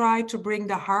try to bring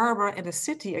the harbor and the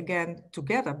city again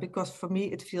together, because for me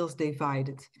it feels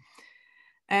divided.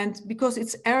 And because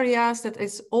it's areas that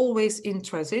is always in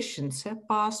transitions,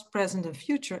 past, present and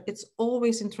future, it's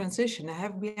always in transition.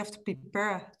 We have to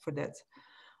prepare for that.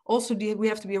 Also, we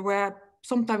have to be aware,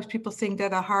 sometimes people think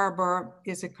that a harbor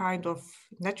is a kind of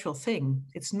natural thing.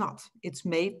 It's not. It's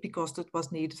made because it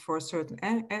was needed for a certain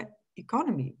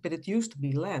economy, but it used to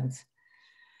be land.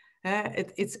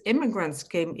 Its immigrants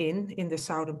came in the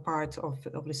southern part of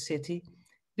the city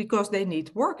because they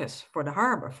need workers for the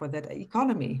harbor, for that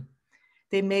economy.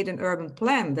 They made an urban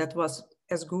plan that was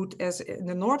as good as in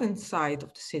the northern side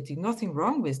of the city. Nothing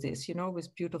wrong with this, you know,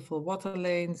 with beautiful water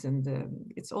lanes, and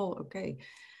it's all okay.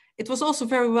 It was also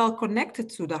very well connected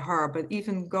to the harbor.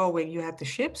 Even going, you had the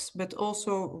ships, but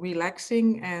also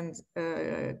relaxing and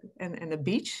the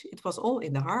beach. It was all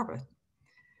in the harbor.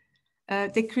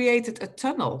 They created a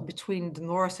tunnel between the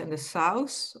north and the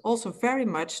south, also very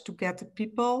much to get the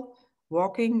people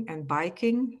walking and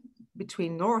biking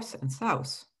between north and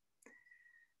south.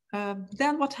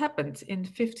 Then what happened? In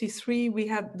 '53, we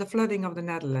had the flooding of the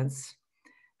Netherlands.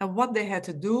 And what they had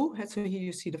to do, so here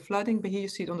you see the flooding, but here you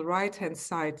see it on the right-hand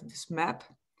side, this map.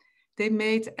 They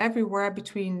made everywhere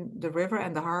between the river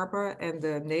and the harbor and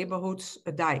the neighborhoods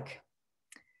a dike.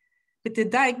 But the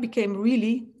dike became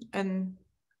really an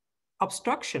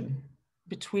obstruction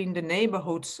between the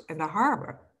neighborhoods and the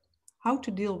harbor. How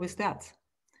to deal with that?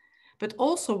 But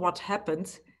also what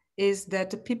happened is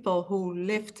that the people who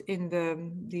lived in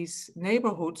these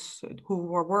neighborhoods, who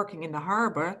were working in the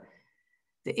harbor,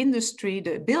 the industry,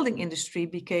 the building industry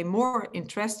became more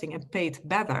interesting and paid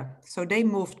better. So they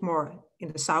moved more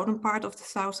in the southern part of the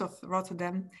south of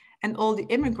Rotterdam, and all the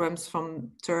immigrants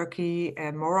from Turkey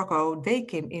and Morocco, they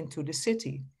came into the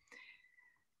city.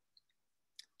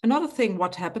 Another thing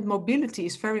what happened, mobility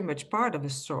is very much part of the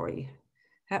story.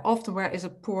 Often where is a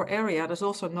poor area, there's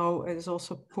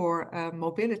also poor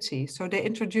mobility. So they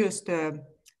introduced the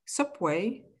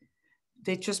subway.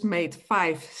 They just made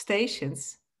 5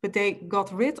 stations, but they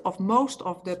got rid of most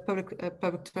of the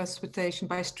public transportation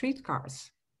by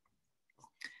streetcars.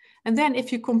 And then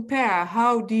if you compare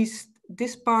how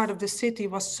this part of the city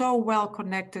was so well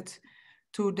connected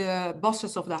to the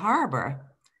bosses of the harbor,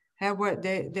 where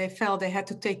they felt they had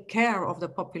to take care of the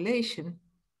population,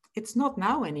 it's not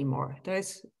now anymore.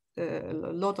 There's a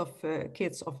lot of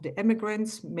kids of the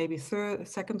immigrants, maybe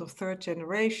second or third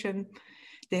generation.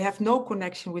 They have no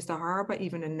connection with the harbor,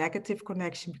 even a negative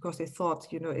connection, because they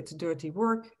thought, you know, it's dirty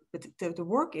work. But the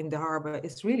work in the harbor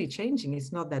is really changing.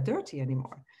 It's not that dirty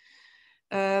anymore.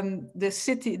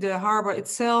 The harbor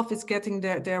itself is getting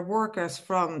their workers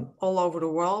from all over the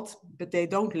world, but they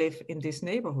don't live in this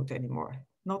neighborhood anymore.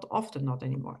 Not often, not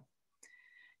anymore.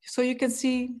 So you can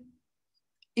see,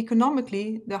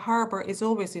 economically, the harbor is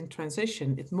always in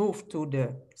transition. It moved to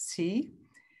the sea,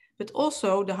 but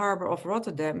also the harbor of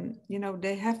Rotterdam, you know,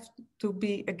 they have to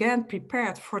be again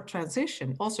prepared for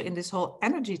transition. Also in this whole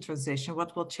energy transition,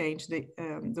 what will change the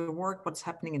work, what's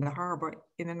happening in the harbor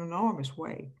in an enormous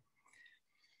way.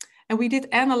 And we did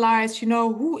analyze, you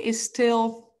know, who is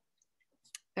still,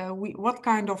 what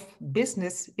kind of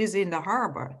business is in the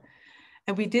harbor.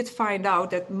 And we did find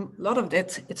out that a lot of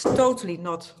that, it's totally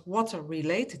not water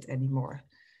related anymore.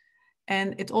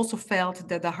 And it also felt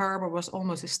that the harbor was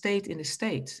almost a state in a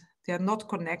state. They are not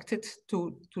connected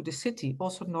to the city,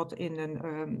 also not in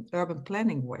an urban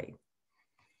planning way.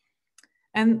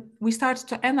 And we started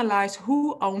to analyze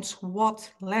who owns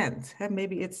what land.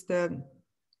 Maybe it's the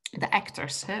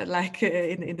actors, like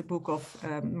in the book of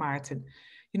Maarten.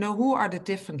 You know, who are the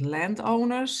different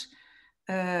landowners?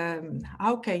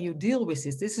 How can you deal with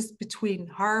this? This is between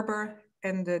harbor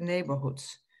and the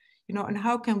neighborhoods. you know, and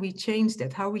how can we change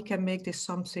that? How we can make this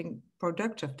something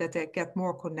productive, that they get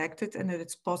more connected and that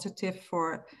it's positive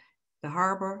for the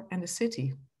harbor and the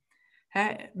city.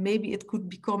 Maybe it could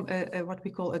become what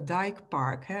we call a dike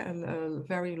park, a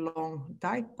very long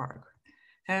dike park,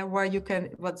 where you can,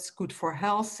 what's good for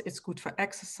health, it's good for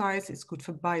exercise, it's good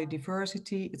for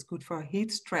biodiversity, it's good for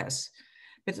heat stress,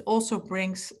 but it also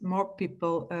brings more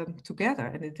people together,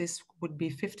 and this would be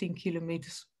 15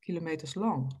 kilometers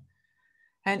long.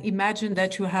 And imagine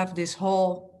that you have this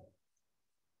whole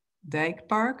dike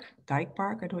park, I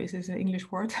don't know, is this an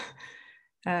English word?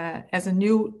 As a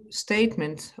new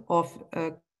statement of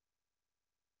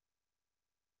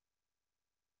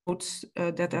roads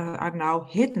that are now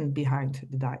hidden behind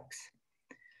the dikes.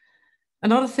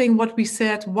 Another thing, what we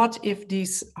said, what if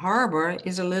this harbor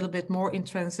is a little bit more in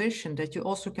transition, that you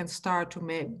also can start to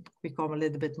become a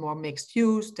little bit more mixed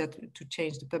use, that to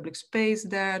change the public space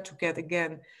there, to get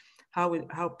again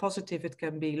how positive it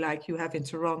can be, like you have in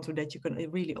Toronto, that you can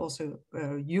really also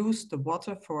use the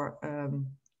water for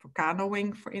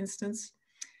canoeing, for instance,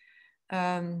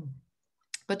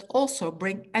 but also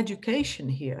bring education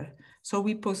here. So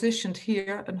we positioned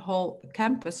here a whole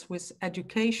campus with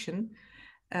education,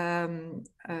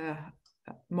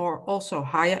 more also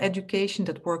higher education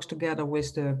that works together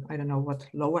with the, I don't know what,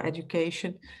 lower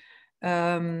education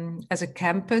as a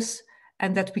campus,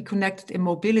 and that we connected in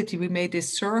mobility. We made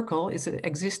this circle, it's an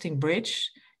existing bridge,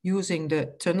 using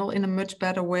the tunnel in a much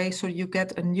better way. So you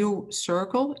get a new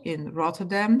circle in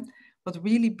Rotterdam, what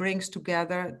really brings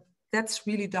together, that's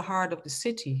really the heart of the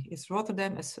city. It's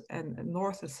Rotterdam and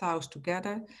north and south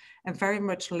together, and very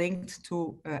much linked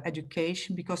to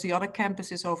education, because the other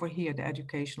campus is over here, the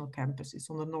educational campus. It's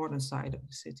on the northern side of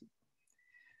the city.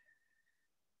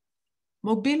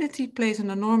 Mobility plays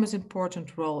an enormous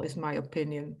important role, is my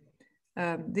opinion.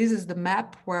 This is the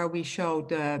map where we showed,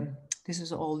 this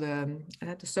is all the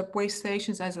subway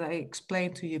stations, as I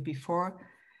explained to you before.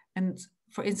 And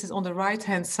for instance, on the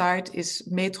right-hand side is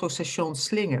Metro Station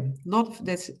Slingen. A lot of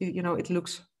this, you know, it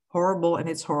looks horrible, and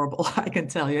it's horrible, I can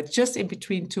tell you. It's just in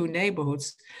between two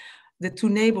neighborhoods. The two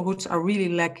neighborhoods are really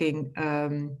lacking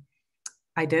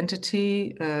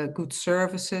identity, good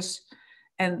services.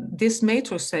 And this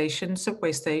metro station,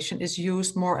 subway station, is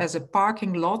used more as a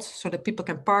parking lot, so that people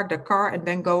can park their car and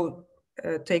then go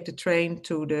take the train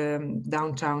to the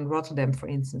downtown Rotterdam, for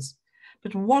instance.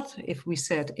 But what if we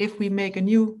said, if we make a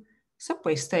new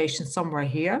subway station somewhere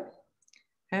here,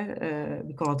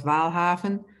 we call it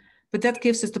Waalhaven, but that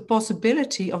gives us the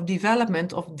possibility of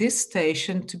development of this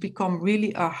station to become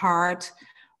really a heart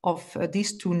of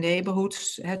these two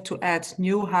neighborhoods, to add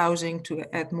new housing, to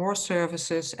add more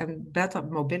services, and better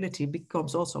mobility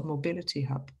becomes also a mobility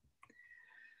hub.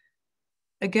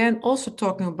 Again, also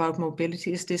talking about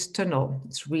mobility is this tunnel.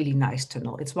 It's a really nice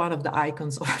tunnel. It's one of the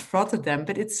icons of Rotterdam,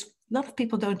 but it's, a lot of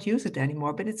people don't use it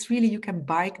anymore, but it's really, you can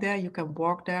bike there, you can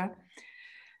walk there.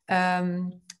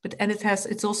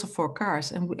 It's also for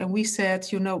cars. And we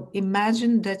said, you know,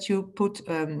 imagine that you put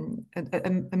a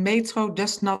metro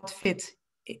does not fit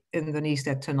underneath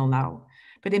that tunnel now.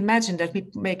 But imagine that we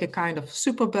make a kind of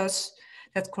super bus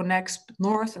that connects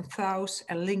north and south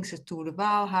and links it to the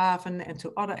Waalhaven and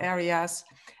to other areas,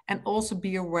 and also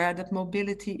be aware that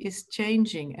mobility is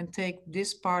changing, and take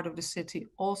this part of the city,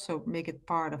 also make it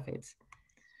part of it.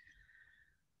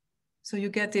 So you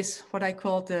get this, what I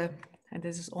call and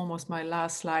this is almost my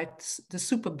last slide, the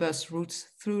super bus routes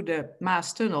through the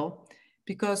Maas Tunnel,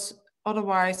 because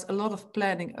otherwise a lot of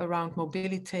planning around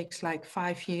mobility takes like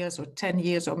 5 years or 10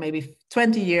 years or maybe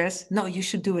 20 years. No, you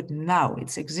should do it now.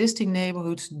 It's existing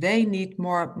neighborhoods, they need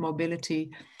more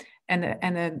mobility, and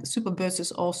a super bus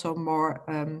is also more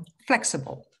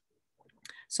flexible.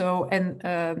 So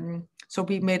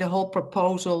we made a whole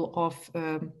proposal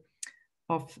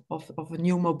of a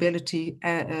new mobility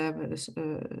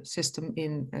system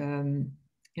in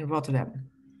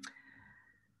Rotterdam.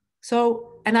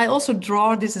 So, and I also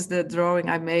draw, this is the drawing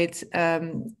I made,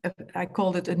 I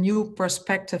called it a new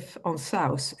perspective on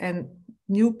South. And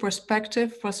new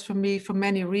perspective was for me for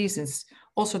many reasons,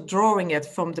 also drawing it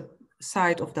from the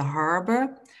side of the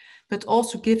harbor, but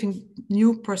also giving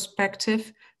new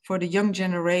perspective for the young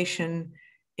generation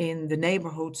in the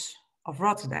neighborhoods of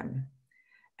Rotterdam.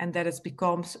 And that it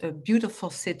becomes a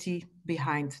beautiful city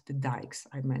behind the dikes.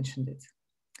 I mentioned it.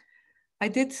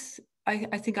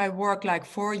 I think I worked like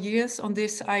 4 years on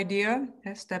this idea,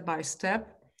 step by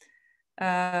step,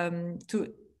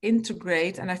 to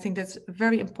integrate. And I think that's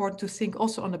very important to think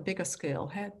also on a bigger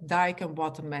scale, dike and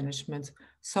water management,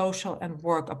 social and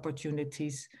work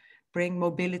opportunities, bring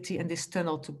mobility and this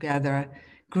tunnel together,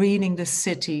 greening the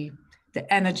city,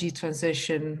 the energy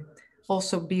transition.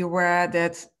 Also be aware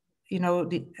that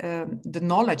the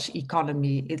knowledge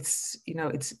economy.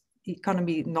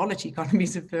 Knowledge economy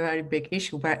is a very big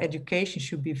issue where education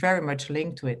should be very much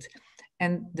linked to it,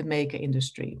 and the maker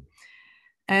industry.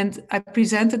 And I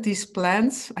presented these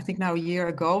plans, I think now a year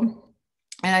ago,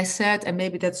 and I said, and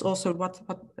maybe that's also what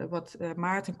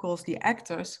Maarten calls the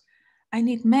actors. I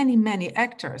need many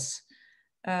actors,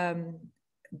 the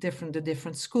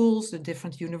different schools, the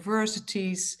different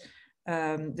universities,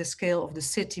 the scale of the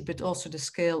city, but also the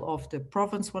scale of the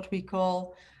province, what we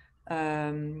call,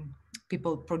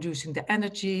 people producing the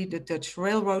energy, the Dutch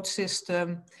railroad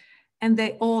system, and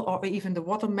they all, or even the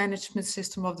water management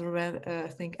system of the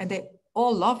thing, and they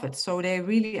all love it. So they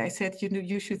really, I said,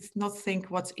 you should not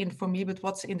think what's in for me, but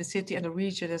what's in the city and the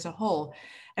region as a whole.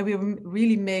 And we're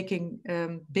really making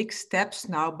big steps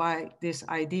now by this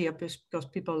idea because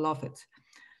people love it.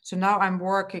 So now I'm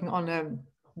working on a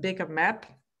bigger map,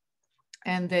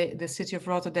 and the city of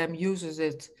Rotterdam uses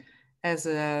it as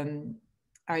an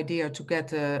idea to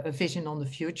get a vision on the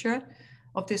future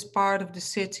of this part of the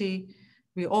city.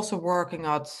 We're also working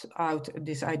out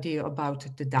this idea about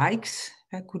the dikes.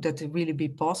 Could that really be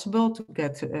possible to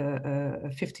get a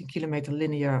 15-kilometer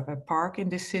linear park in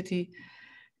this city?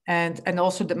 And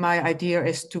also my idea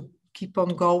is to keep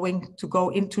on going, to go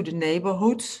into the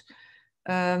neighborhoods,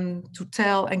 to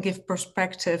tell and give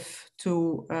perspective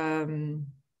to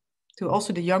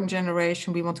also the young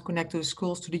generation. We want to connect to the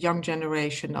schools, to the young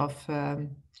generation of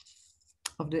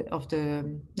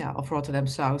Rotterdam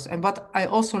South. And what I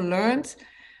also learned,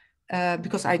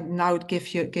 because I now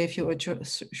gave you a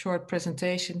short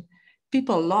presentation,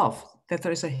 people love that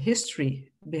there is a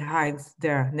history behind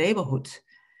their neighborhood,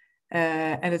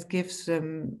 and it gives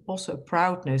them also a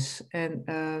proudness, and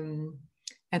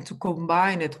to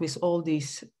combine it with all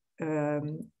these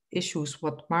issues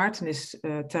what Maarten is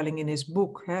telling in his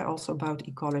book, also about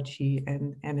ecology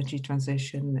and energy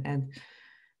transition and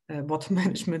water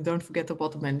management. Don't forget the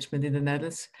water management in the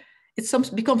Netherlands.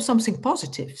 It becomes something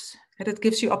positive, and it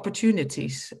gives you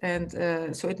opportunities, and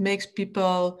so it makes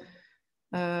people,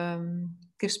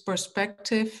 gives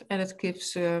perspective, and it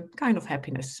gives kind of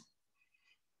happiness.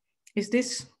 Is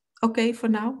this okay for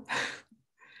now?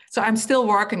 So I'm still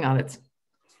working on it.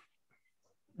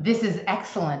 This is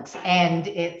excellent, and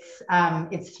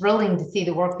it's thrilling to see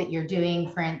the work that you're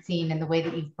doing, Francine, and the way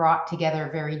that you've brought together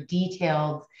very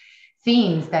detailed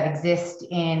themes that exist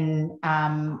in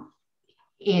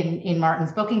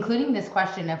Maarten's book, including this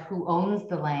question of who owns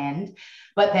the land,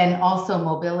 but then also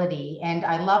mobility. And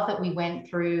I love that we went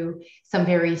through some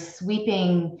very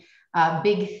sweeping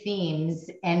big themes,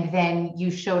 and then you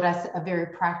showed us a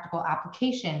very practical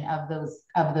application of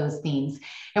those themes.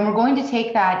 And we're going to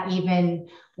take that even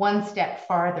one step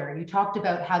farther. You talked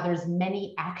about how there's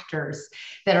many actors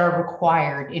that are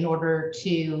required in order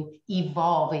to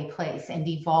evolve a place and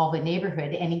evolve a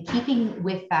neighborhood. And in keeping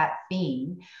with that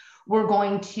theme, we're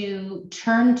going to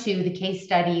turn to the case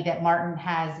study that Maarten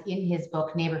has in his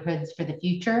book, Neighborhoods for the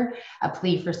Future, A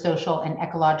Plea for Social and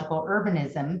Ecological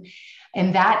Urbanism.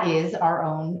 And that is our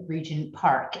own Regent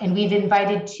Park. And we've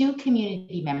invited two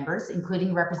community members, including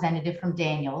a representative from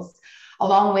Daniels,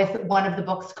 along with one of the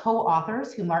book's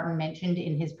co-authors, who Maarten mentioned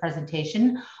in his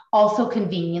presentation, also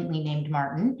conveniently named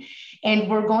Maarten. And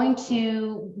we're going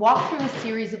to walk through a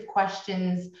series of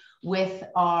questions with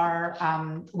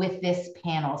this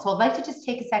panel. So I'd like to just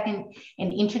take a second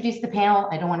and introduce the panel.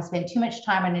 I don't want to spend too much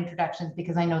time on introductions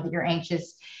because I know that you're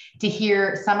anxious to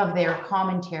hear some of their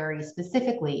commentary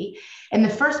specifically. And the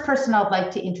first person I'd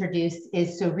like to introduce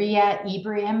is Surya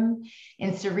Ibrahim.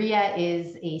 And Surya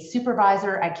is a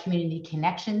supervisor at Community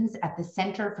Connections at the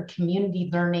Center for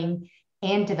Community Learning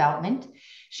and Development.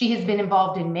 She has been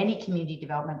involved in many community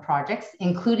development projects,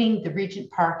 including the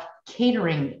Regent Park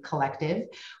Catering Collective,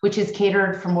 which has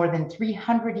catered for more than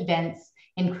 300 events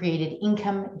and created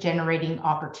income-generating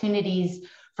opportunities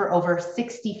for over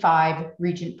 65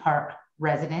 Regent Park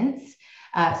residents.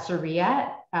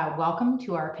 Surya, welcome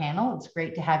to our panel. It's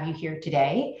great to have you here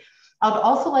today. I'd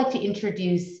also like to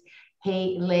introduce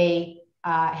Hele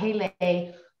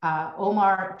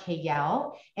Omar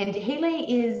Kayal, and Hele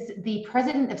is the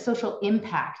president of social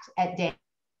impact at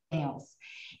Daniels.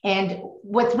 And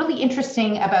what's really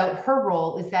interesting about her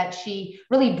role is that she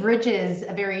really bridges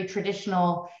a very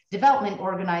traditional development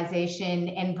organization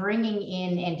and bringing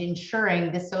in and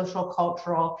ensuring the social,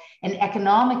 cultural, and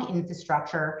economic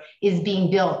infrastructure is being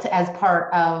built as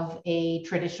part of a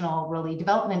traditional really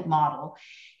development model.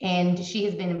 And she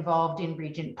has been involved in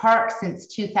Regent Park since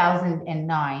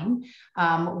 2009,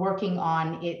 working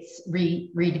on its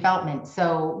redevelopment.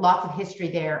 So lots of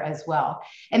history there as well.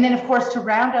 And then of course, to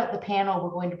round out the panel,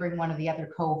 we're going to bring one of the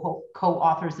other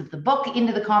co-authors of the book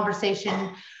into the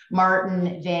conversation,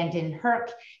 Maarten van den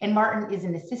Hurk. And Maarten is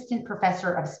an assistant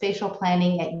professor of spatial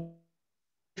planning at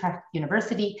Utrecht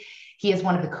University. He is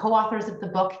one of the co-authors of the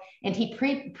book, and he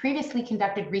previously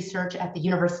conducted research at the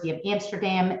University of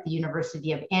Amsterdam, the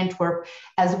University of Antwerp,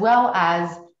 as well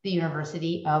as the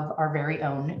University of our very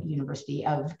own University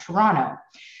of Toronto.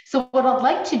 So what I'd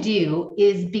like to do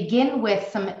is begin with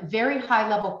some very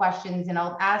high-level questions, and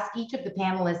I'll ask each of the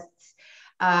panelists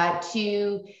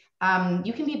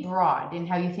you can be broad in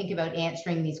how you think about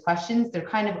answering these questions. They're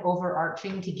kind of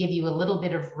overarching to give you a little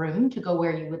bit of room to go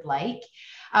where you would like.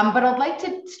 But I'd like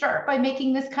to start by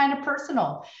making this kind of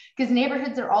personal, because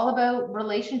neighborhoods are all about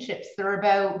relationships. They're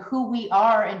about who we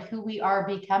are and who we are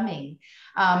becoming,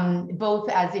 both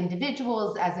as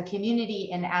individuals, as a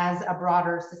community, and as a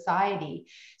broader society.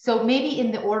 So maybe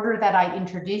in the order that I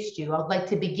introduced you, I'd like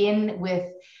to begin with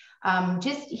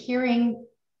just hearing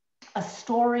a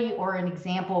story or an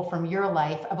example from your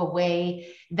life of a way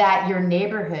that your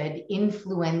neighborhood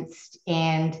influenced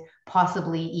and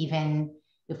possibly even,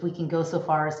 if we can go so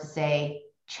far as to say,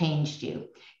 changed you.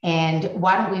 And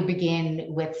why don't we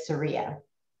begin with Surya?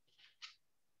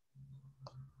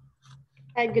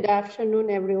 Hi, good afternoon,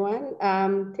 everyone.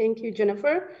 Thank you,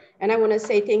 Jennifer. And I want to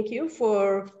say thank you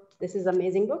for this is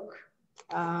amazing book.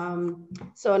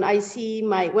 So and I see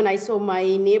when I saw my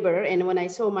neighbor and when I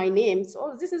saw my name, so,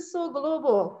 oh, this is so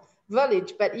global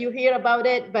village, but you hear about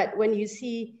it, but when you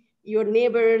see your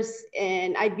neighbors,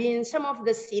 and I've been in some of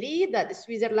the city, that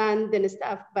Switzerland and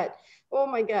stuff, but oh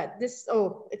my God,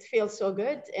 it feels so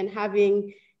good. And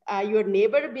having your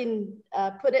neighbor been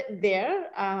put it there,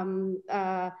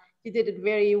 you did it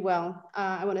very well.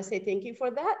 I want to say thank you for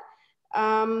that.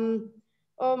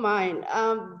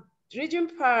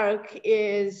 Regent Park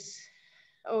is,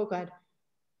 oh God,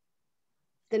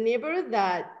 the neighbor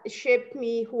that shaped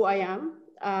me who I am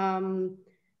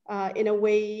in a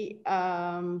way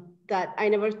that I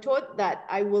never thought that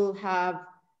I will have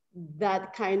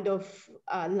that kind of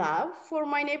love for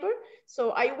my neighbor.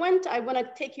 So I want to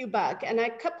take you back. And a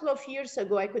couple of years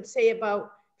ago, I could say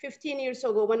about 15 years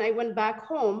ago, when I went back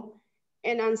home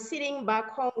and I'm sitting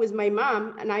back home with my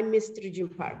mom and I missed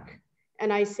Regent Park.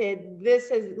 And I said,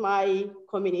 this is my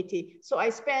community. So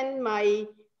I spend my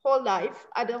whole life,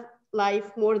 adult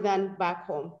life, more than back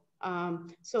home.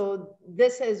 So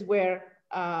this is where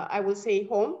I will say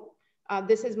home.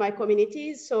 This is my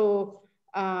community. So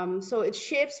it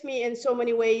shapes me in so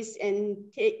many ways and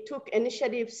took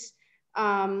initiatives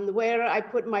where I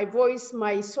put my voice,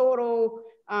 my sorrow,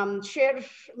 share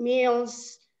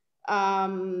meals,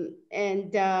 and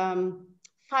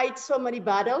fight so many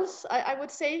battles, I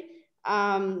would say.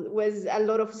 With a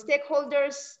lot of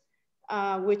stakeholders,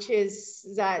 which is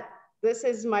that this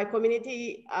is my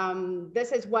community.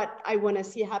 This is what I want to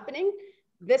see happening.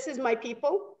 This is my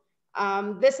people.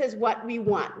 This is what we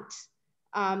want.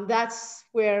 That's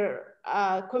where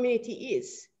community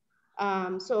is.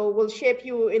 So we'll shape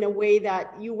you in a way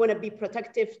that you want to be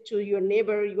protective to your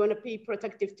neighbor. You want to be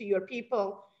protective to your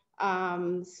people. I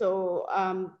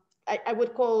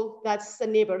would call that's the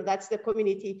neighbor, that's the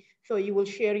community. So you will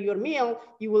share your meal,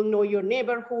 you will know your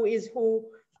neighbor, who is who,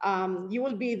 you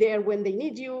will be there when they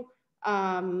need you.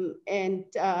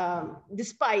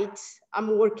 Despite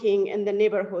I'm working in the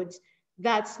neighborhoods,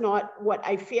 that's not what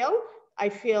I feel. I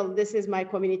feel this is my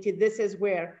community. This is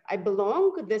where I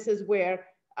belong. This is where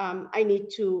I need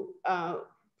to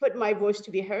put my voice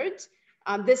to be heard.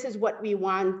 This is what we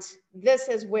want. This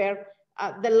is where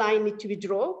the line needs to be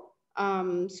drawn.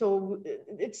 So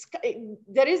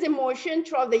there is emotion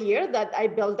throughout the year that I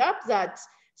build up that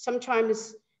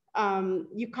sometimes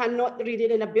you cannot read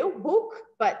it in a book,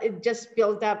 but it just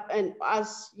builds up, and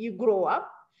as you grow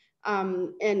up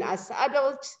and as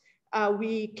adults,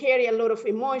 we carry a lot of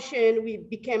emotion. We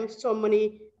became so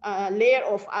many layers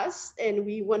of us, and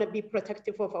we want to be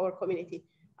protective of our community.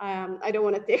 I don't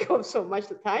want to take up so much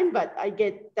time, but I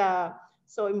get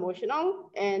so emotional,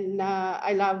 and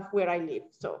I love where I live.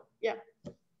 So yeah.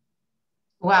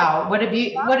 Wow, what a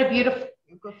beautiful.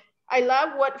 I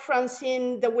love what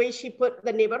Francine, the way she put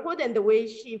the neighborhood and the way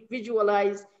she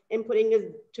visualized and putting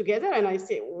it together. And I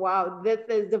say, wow, that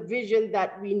is the vision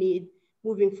that we need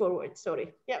moving forward.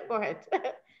 Sorry. Yeah, go ahead.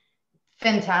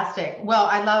 Fantastic. Well,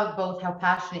 I love both how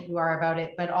passionate you are about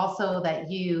it, but also that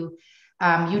you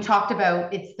talked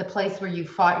about it's the place where you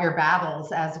fought your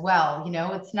battles as well. You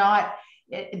know, it's not,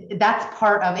 that's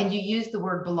part of, and you use the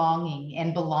word belonging.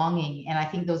 And I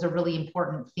think those are really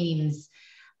important themes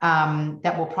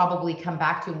that we'll probably come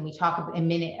back to when we talk in a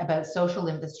minute about social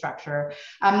infrastructure.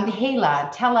 Hela,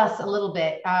 tell us a little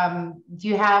bit. Do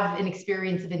you have an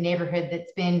experience of a neighborhood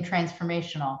that's been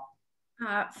transformational?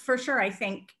 For sure. I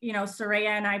think, Soraya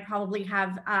and I probably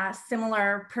have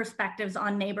similar perspectives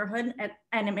on neighborhood,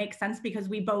 and it makes sense because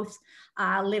we both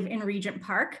live in Regent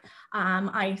Park.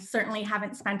 I certainly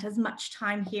haven't spent as much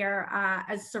time here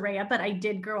as Soraya, but I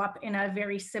did grow up in a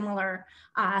very similar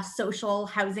social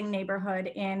housing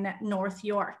neighborhood in North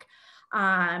York.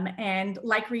 And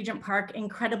like Regent Park,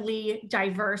 incredibly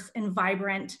diverse and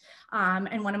vibrant.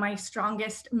 And one of my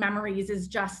strongest memories is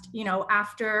just,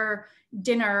 after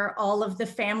dinner, all of the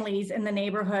families in the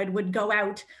neighborhood would go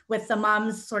out with the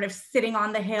moms sort of sitting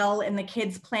on the hill and the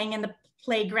kids playing in the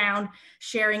playground,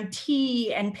 sharing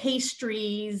tea and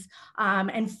pastries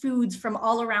and foods from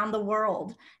all around the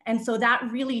world. And so that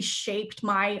really shaped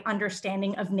my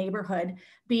understanding of neighborhood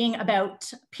being about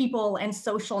people and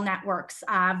social networks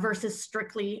versus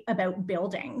strictly about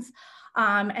buildings.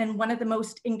 And one of the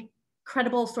most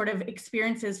incredible sort of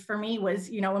experiences for me was,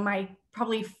 in my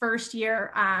probably first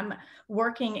year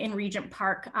working in Regent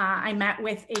Park, I met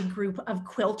with a group of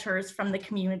quilters from the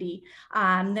community.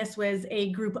 This was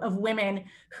a group of women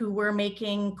who were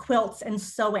making quilts and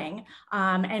sewing,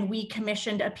 and we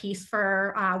commissioned a piece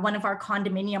for one of our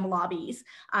condominium lobbies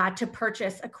to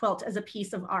purchase a quilt as a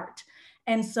piece of art.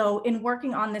 And so in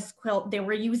working on this quilt, they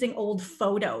were using old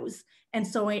photos. And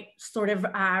so it sort of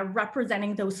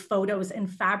representing those photos in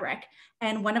fabric.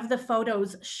 And one of the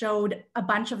photos showed a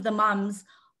bunch of the moms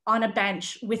on a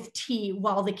bench with tea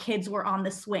while the kids were on the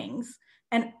swings,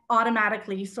 and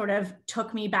automatically sort of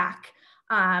took me back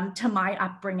to my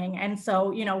upbringing. And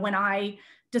so, when I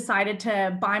decided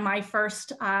to buy my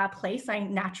first place, I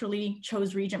naturally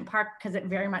chose Regent Park because it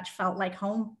very much felt like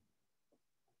home.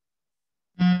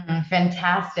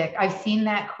 Fantastic. I've seen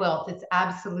that quilt. It's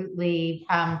absolutely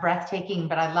breathtaking,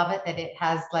 but I love it that it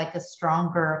has like a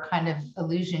stronger kind of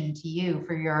allusion to you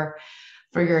for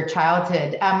your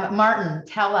childhood. Maarten,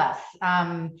 tell us,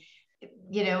 a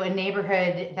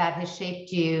neighborhood that has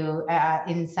shaped you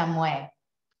in some way.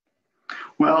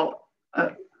 Well,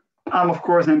 I'm of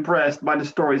course impressed by the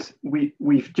stories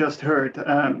we've just heard.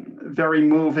 Very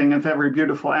moving and very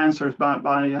beautiful answers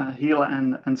by Hela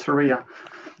and Soraya.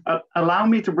 Allow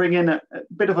me to bring in a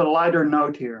bit of a lighter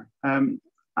note here.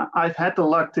 I've had the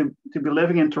luck to be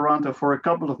living in Toronto for a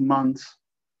couple of months,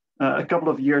 a couple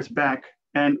of years back.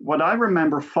 And what I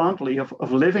remember fondly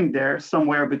of living there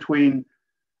somewhere between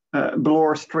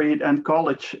Bloor Street and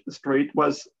College Street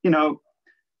was,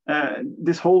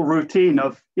 this whole routine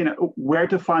of, where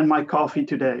to find my coffee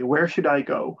today? Where should I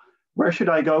go? Where should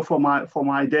I go for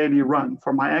my daily run,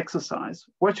 for my exercise?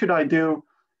 What should I do?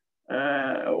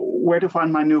 Where to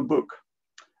find my new book.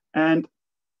 And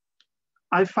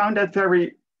I found that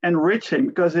very enriching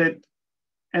because it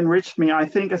enriched me, I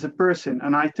think, as a person,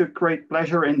 and I took great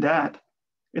pleasure in that.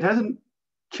 It hasn't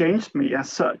changed me as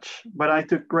such, but I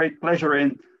took great pleasure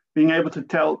in being able to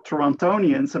tell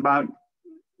Torontonians about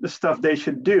the stuff they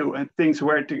should do and things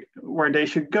where they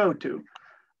should go to.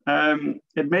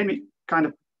 It made me kind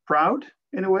of proud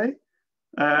in a way.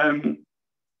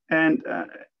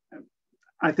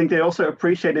 I think they also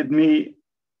appreciated me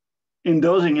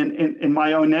indulging in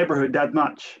my own neighborhood that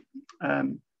much.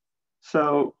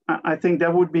 So I think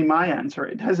that would be my answer.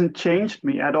 It hasn't changed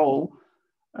me at all.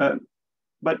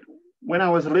 But when I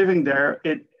was living there,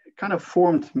 it kind of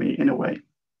formed me in a way.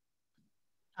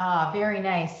 Ah, very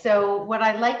nice. So what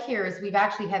I like here is we've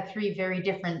actually had three very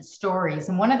different stories.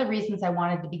 And one of the reasons I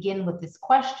wanted to begin with this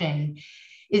question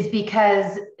is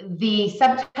because the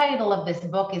subtitle of this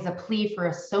book is a plea for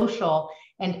a social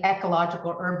and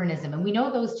ecological urbanism. And we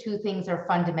know those two things are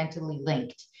fundamentally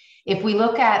linked. If we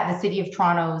look at the City of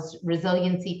Toronto's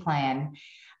resiliency plan,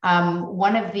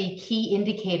 one of the key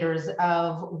indicators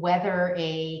of whether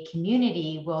a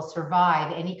community will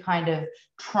survive any kind of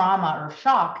trauma or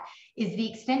shock is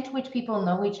the extent to which people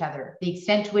know each other, the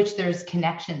extent to which there's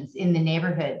connections in the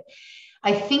neighborhood.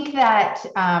 I think that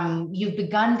you've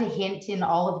begun to hint in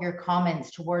all of your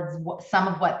comments towards some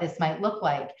of what this might look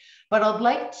like, but I'd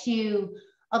like to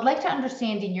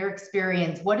understand in your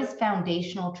experience, what is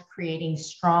foundational to creating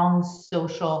strong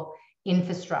social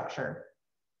infrastructure?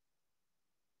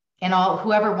 And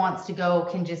whoever wants to go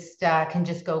can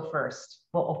just go first.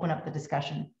 We'll open up the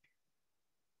discussion.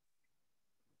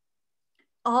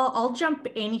 I'll jump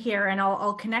in here and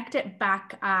I'll connect it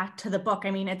back to the book.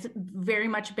 I mean, it's very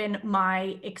much been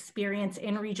my experience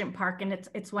in Regent Park, and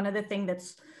it's one of the things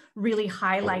that's really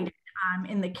highlighted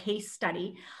in the case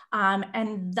study.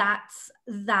 And that's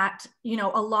that,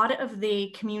 a lot of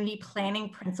the community planning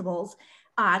principles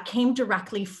came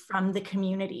directly from the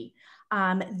community.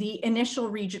 The initial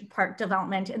Regent Park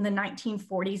development in the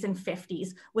 1940s and 50s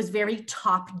was very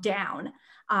top down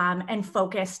and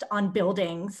focused on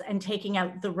buildings and taking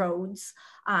out the roads.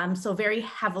 So very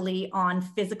heavily on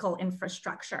physical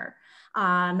infrastructure.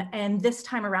 And this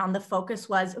time around, the focus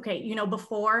was, okay, you know,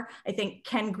 before, I think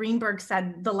Ken Greenberg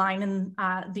said the line in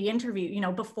the interview, you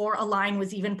know, before a line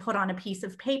was even put on a piece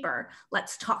of paper,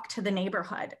 let's talk to the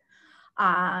neighborhood.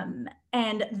 And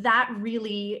that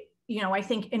really, you know, I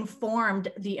think informed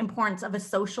the importance of a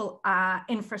social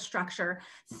infrastructure,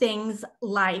 things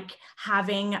like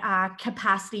having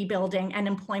capacity building and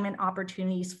employment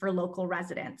opportunities for local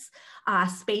residents,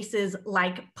 spaces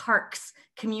like parks,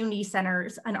 community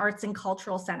centers, an arts and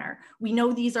cultural center. We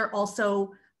know these are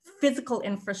also physical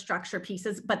infrastructure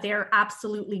pieces, but they're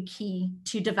absolutely key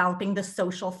to developing the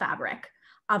social fabric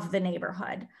of the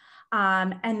neighborhood.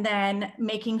 And then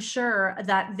making sure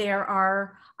that there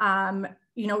are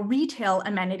you know, retail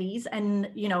amenities and,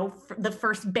 you know, the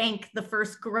first bank, the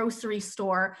first grocery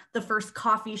store, the first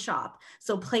coffee shop.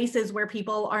 So places where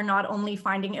people are not only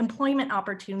finding employment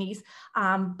opportunities,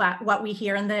 but what we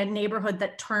hear in the neighborhood,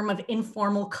 that term of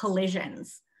informal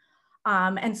collisions.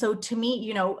 And so to me,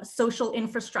 you know, social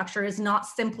infrastructure is not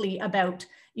simply about,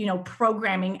 you know,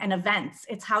 programming and events.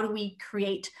 It's how do we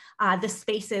create the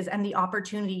spaces and the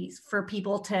opportunities for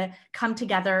people to come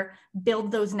together,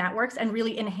 build those networks, and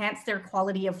really enhance their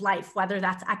quality of life, whether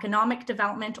that's economic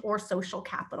development or social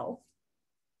capital.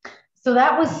 So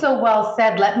that was so well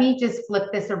said. Let me just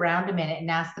flip this around a minute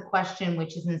and ask the question,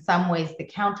 which is in some ways the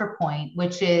counterpoint,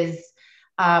 which is,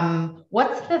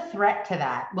 what's the threat to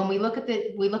that? When we look at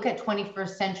 21st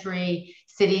century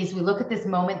cities, we look at this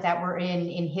moment that we're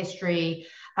in history.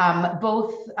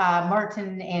 Both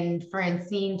Maarten and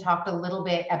Francine talked a little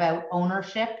bit about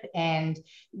ownership and,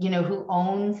 you know, who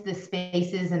owns the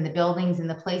spaces and the buildings and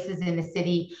the places in the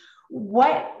city.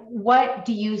 What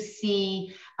do you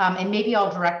see, and maybe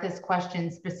I'll direct this question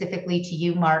specifically to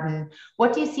you, Maarten,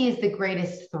 what do you see as the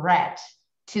greatest threat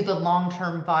to the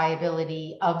long-term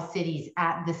viability of cities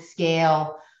at the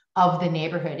scale of the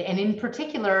neighborhood? And in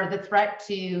particular, the threat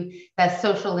to that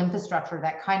social infrastructure,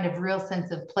 that kind of real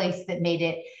sense of place that made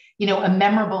it, you know, a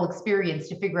memorable experience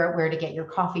to figure out where to get your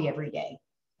coffee every day.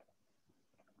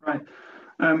 Right.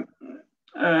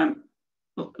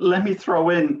 Let me throw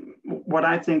in what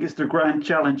I think is the grand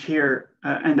challenge here,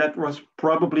 and that was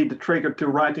probably the trigger to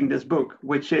writing this book,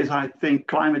 which is, I think,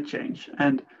 climate change.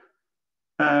 And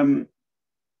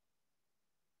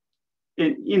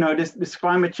you know, this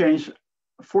climate change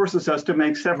forces us to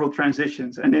make several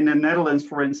transitions. And in the Netherlands,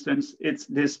 for instance, it's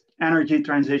this energy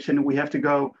transition. We have to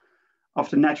go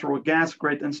off the natural gas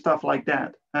grid and stuff like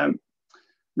that.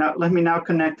 Now, let me now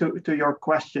connect to your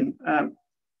question.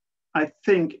 I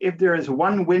think if there is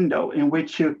one window in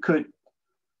which you could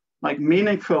like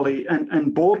meaningfully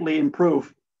and boldly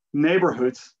improve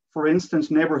neighborhoods, for instance,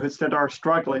 neighborhoods that are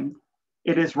struggling,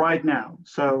 it is right now.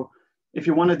 So if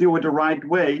you want to do it the right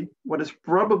way, what is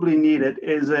probably needed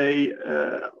is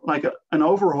an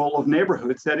overhaul of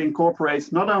neighborhoods that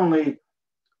incorporates not only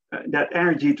that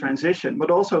energy transition, but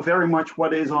also very much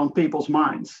what is on people's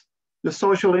minds, the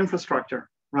social infrastructure,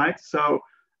 right? So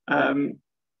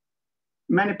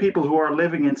many people who are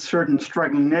living in certain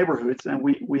struggling neighborhoods, and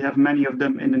we have many of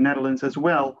them in the Netherlands as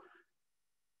well,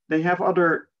 they have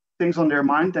other things on their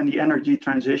mind than the energy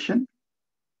transition.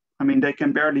 I mean, they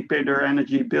can barely pay their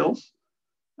energy bills.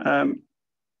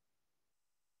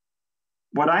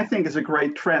 What I think is a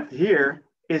great threat here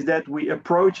is that we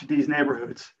approach these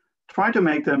neighborhoods, try to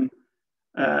make them,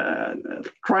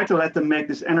 try to let them make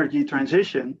this energy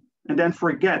transition, and then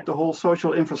forget the whole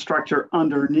social infrastructure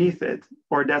underneath it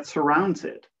or that surrounds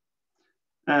it.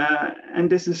 And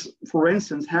this is, for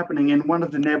instance, happening in one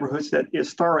of the neighborhoods that is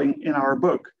starring in our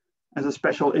book as a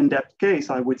special in-depth case,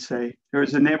 I would say. There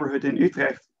is a neighborhood in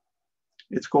Utrecht.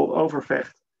 It's called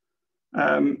Overvecht.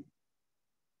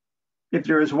 If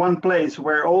there is one place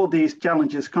where all these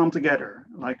challenges come together,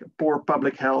 like poor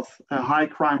public health, high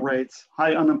crime rates,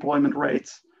 high unemployment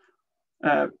rates,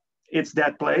 it's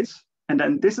that place. And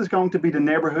then this is going to be the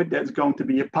neighborhood that's going to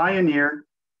be a pioneer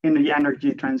in the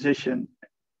energy transition.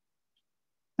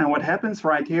 And what happens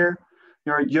right here,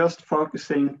 you're just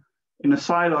focusing in a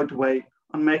siloed way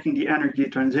on making the energy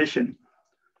transition.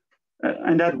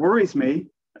 And that worries me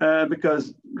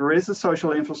because there is a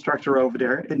social infrastructure over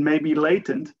there. It may be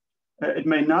latent. It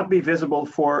may not be visible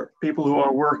for people who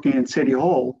are working in City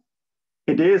Hall.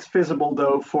 It is visible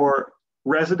though for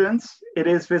residents. It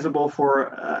is visible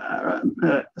for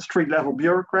street level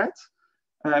bureaucrats.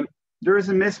 There is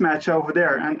a mismatch over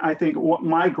there. And I think what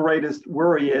my greatest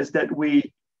worry is that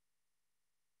we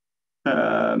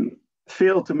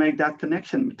fail to make that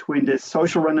connection between this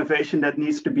social renovation that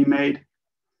needs to be made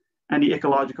and the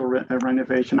ecological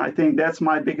renovation. I think that's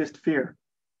my biggest fear.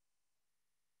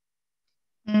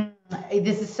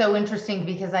 This is so interesting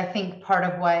because I think part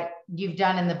of what you've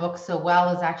done in the book so well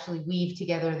is actually weave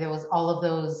together all of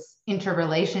those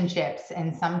interrelationships,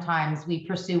 and sometimes we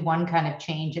pursue one kind of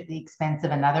change at the expense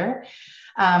of another.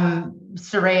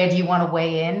 Soraya, do you want to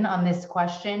weigh in on this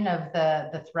question of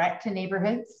the threat to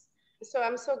neighborhoods? So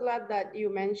I'm so glad that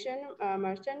you mentioned,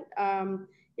 Maarten.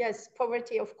 Yes,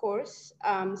 poverty, of course.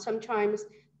 Sometimes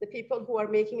the people who are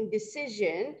making a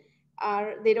decision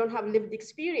they don't have lived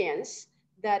experience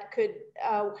that could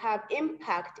have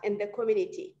impact in the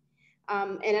community.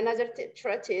 And another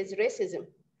threat is racism,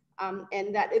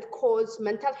 and that it causes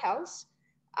mental health,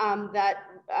 that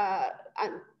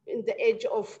in the age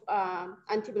of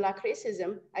anti-Black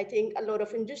racism, I think a lot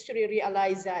of industry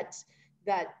realize that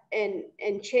and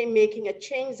making a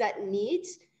change that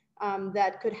needs,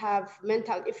 that could have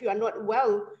mental, if you are not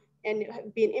well and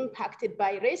being impacted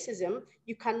by racism,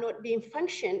 you cannot be in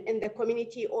function in the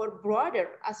community or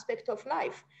broader aspect of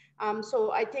life.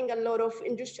 So I think a lot of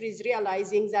industries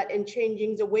realizing that and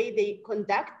changing the way they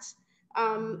conduct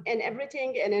and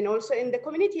everything. And then also in the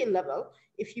community level,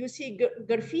 if you see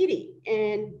graffiti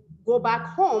and go back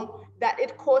home, that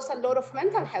it causes a lot of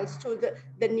mental health to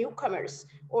the newcomers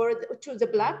or to the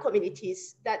Black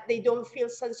communities, that they don't feel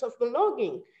sense of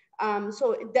belonging.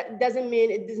 So that doesn't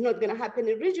mean it is not going to happen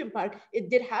in Regent Park. It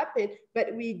did happen,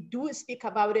 but we do speak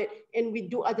about it and we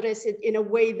do address it in a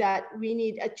way that we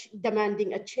need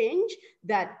demanding a change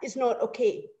that is not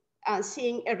okay.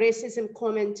 Seeing a racism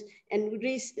comment and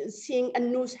seeing a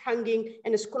noose hanging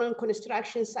in a school and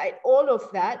construction site, all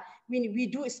of that, we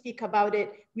do speak about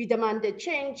it. We demand a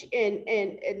change, and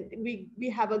we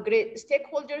have a great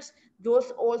stakeholders.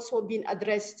 Those also been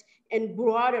addressed in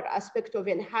broader aspect of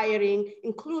hiring,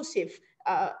 inclusive,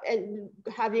 and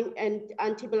having an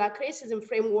anti-Black racism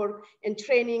framework and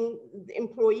training the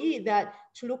employee that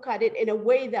to look at it in a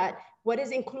way that what is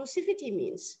inclusivity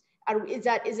means.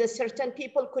 Is a certain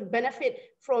people could benefit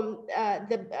from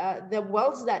the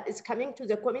wealth that is coming to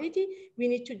the community. We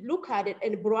need to look at it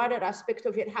in a broader aspect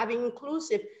of it, having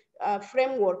inclusive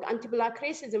framework, anti-Black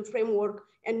racism framework.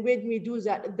 And when we do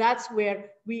that, that's where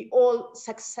we all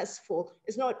successful.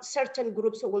 It's not certain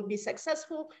groups who will be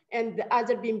successful and the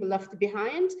other being left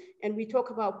behind. And we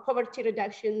talk about poverty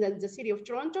reduction in the city of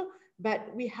Toronto, but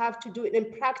we have to do it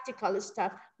in practical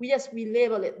stuff. We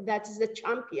label it, that is the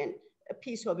champion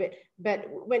piece of it. But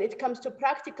when it comes to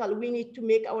practical, we need to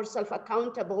make ourselves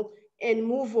accountable and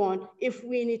move on. If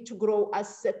we need to grow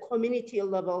as a community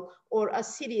level or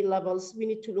as city levels, we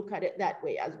need to look at it that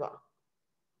way as well.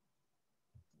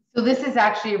 So this is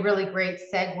actually a really great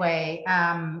segue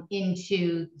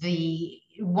into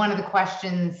one of the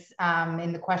questions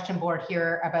in the question board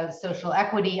here about social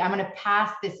equity. I'm going to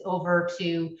pass this over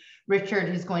to Richard,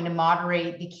 who's going to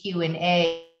moderate the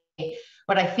Q&A.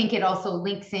 But I think it also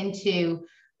links into,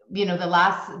 the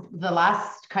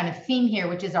last kind of theme here,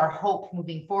 which is our hope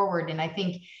moving forward. And I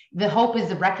think the hope is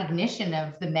the recognition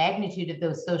of the magnitude of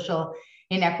those social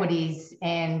inequities,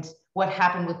 and what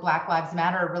happened with Black Lives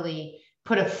Matter really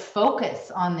put a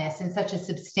focus on this in such a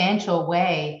substantial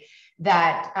way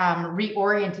that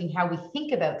reorienting how we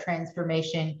think about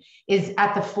transformation is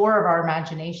at the fore of our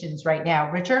imaginations right now.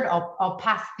 Richard, I'll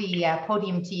pass the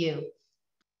podium to you.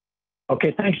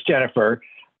 Okay, thanks, Jennifer.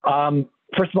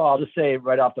 First of all, I'll just say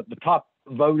right off that the top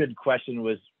voted question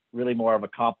was really more of a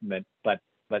compliment, but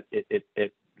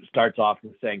it starts off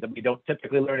with saying that we don't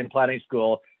typically learn in planning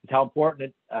school is how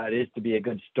important it is to be a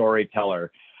good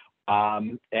storyteller.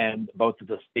 And both of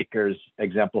the speakers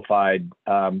exemplified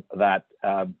that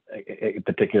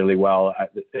particularly well.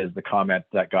 Is the comment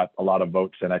that got a lot of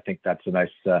votes, and I think that's a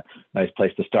nice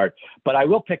place to start. But I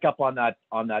will pick up on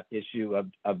that issue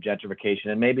of gentrification,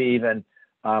 and maybe even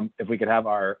if we could have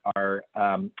our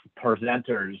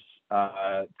presenters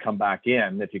come back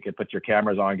in, if you could put your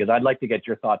cameras on, because I'd like to get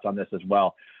your thoughts on this as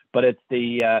well. But it's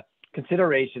the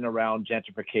consideration around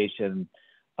gentrification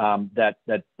that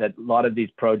a lot of these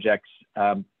projects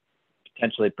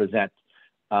potentially present,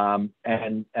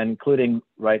 and including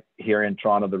right here in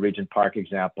Toronto, the Regent Park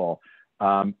example.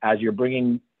 As you're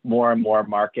bringing more and more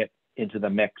market into the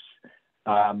mix,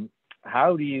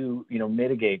 how do you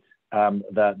mitigate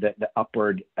the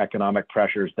upward economic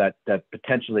pressures that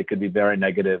potentially could be very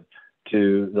negative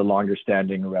to the longer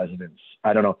standing residents?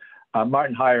 I don't know.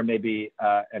 Maarten Hajer maybe,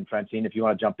 and Francine, if you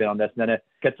want to jump in on this, and then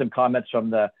get some comments from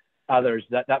the others.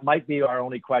 That might be our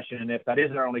only question, and if that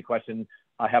is our only question,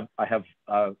 I have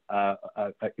a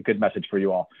good message for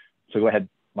you all. So go ahead,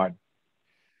 Maarten.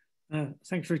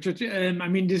 Thanks, Richard. I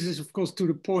mean, this is of course to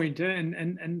the point,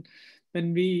 and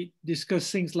when we discuss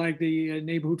things like the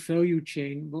neighborhood value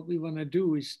chain, what we want to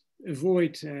do is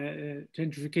avoid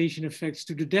gentrification effects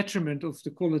to the detriment of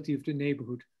the quality of the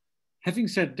neighborhood. Having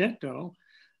said that, though,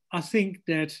 I think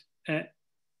that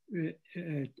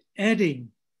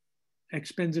adding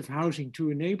expensive housing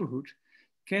to a neighborhood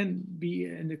can be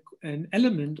an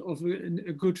element of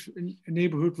a good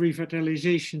neighborhood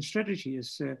revitalization strategy,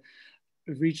 as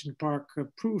Regent Park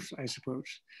proves, I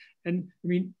suppose. And I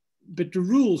mean, but the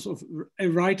rules of a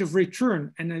right of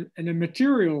return and a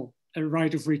material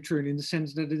right of return, in the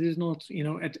sense that it is not, you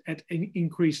know, at an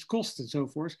increased cost and so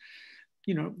forth,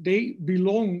 you know, they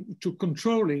belong to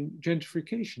controlling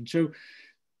gentrification. So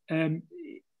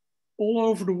all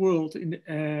over the world,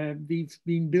 we've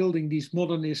been building these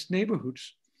modernist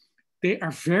neighborhoods. They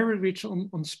are very rich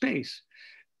on space.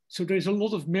 So there's a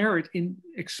lot of merit in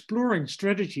exploring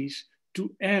strategies to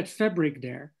add fabric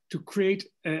there, to create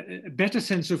a better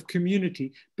sense of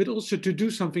community, but also to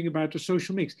do something about the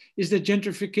social mix. Is there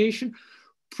gentrification?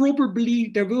 Probably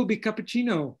there will be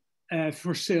cappuccino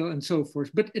for sale and so forth,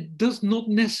 but it does not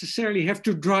necessarily have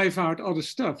to drive out other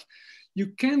stuff. You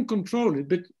can control it,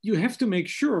 but you have to make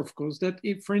sure, of course, that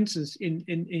if, for instance, in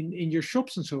your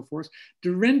shops and so forth,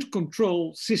 the rent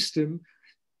control system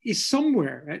is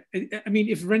somewhere. I mean,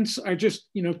 if rents are just,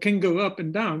 you know, can go up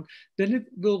and down, then it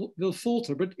will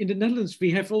falter. But in the Netherlands,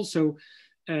 we have also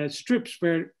strips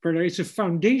where there is a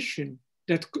foundation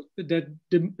that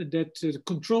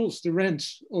controls the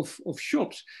rents of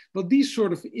shops. But these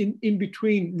sort of in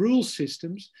between rule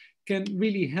systems can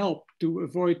really help to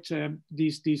avoid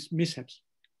these mishaps.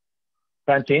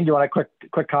 Francine, do you want a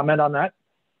quick comment on that?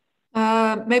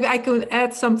 Maybe I could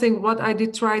add something what I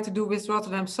did try to do with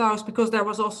Rotterdam South, because there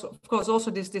was also, of course, also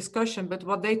this discussion, but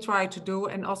what they tried to do,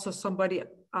 and also somebody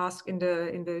asked in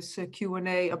this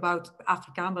Q&A about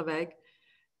Afrikaanderwijk,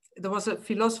 there was a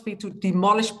philosophy to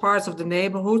demolish parts of the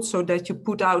neighborhood so that you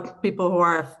put out people who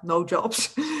have no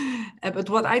jobs. But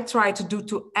what I try to do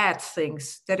to add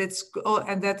things that it's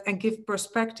and give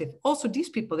perspective. Also, these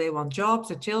people, they want jobs,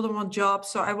 the children want jobs.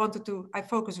 So I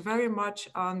focus very much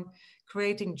on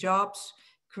creating jobs,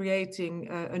 creating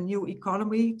a new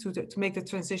economy to make the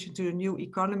transition to a new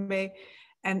economy,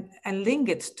 and link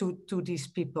it to these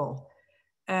people.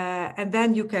 And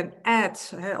then you can add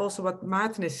also what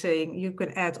Maarten is saying. You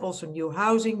can add also new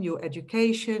housing, new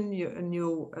education,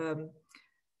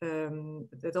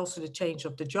 that also the change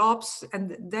of the jobs,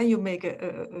 and then you make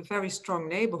a very strong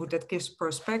neighborhood that gives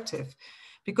perspective.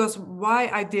 Because why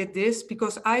I did this?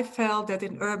 Because I felt that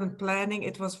in urban planning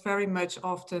it was very much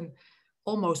often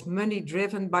almost money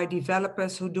driven by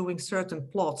developers who doing certain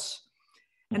plots.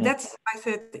 Mm-hmm. And that's, I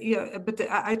said, yeah, but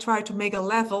I try to make a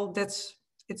level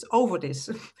it's over this,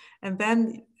 and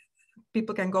then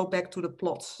people can go back to the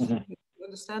plots. Mm-hmm. You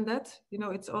understand that? You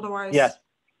know, it's otherwise. Yes.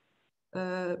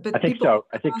 But I think so.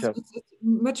 I think so. It's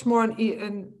much more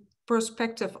an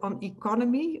perspective on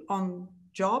economy, on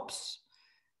jobs,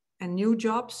 and new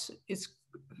jobs is,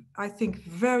 I think,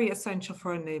 very essential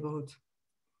for a neighborhood.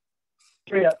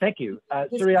 Saraya, thank you.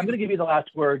 Saraya, I'm going to give you the last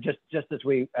word just as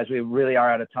we really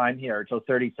are out of time here, so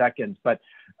 30 seconds. But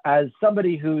as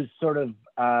somebody who's sort of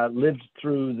lived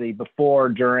through the before,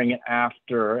 during,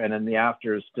 after, and then the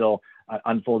after is still an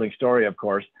unfolding story, of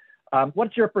course.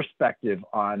 What's your perspective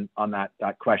on that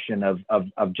question of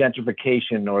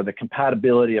gentrification, or the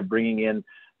compatibility of bringing in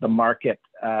the market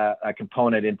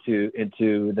component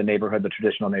into the neighborhood, the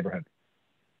traditional neighborhood?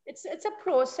 It's a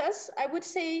process. I would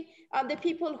say the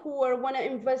people who want to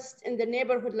invest in the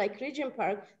neighborhood like Regent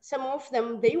Park, some of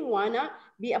them, they want to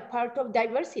be a part of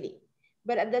diversity.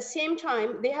 But at the same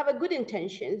time, they have a good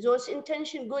intention. Those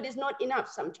intention good is not enough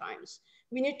sometimes.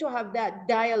 We need to have that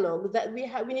dialogue, that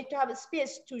we need to have a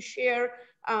space to share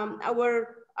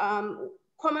our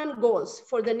common goals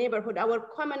for the neighborhood, our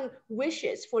common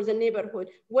wishes for the neighborhood,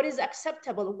 what is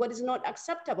acceptable, what is not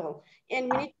acceptable.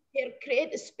 And we need to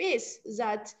create a space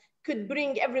that could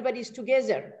bring everybody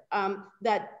together,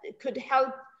 that could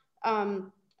help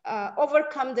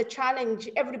overcome the challenge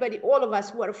all of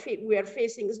us we are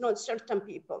facing. Is not certain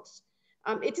peoples.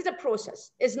 It is a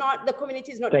process. It's not, the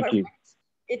community is not perfect. You.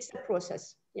 It's a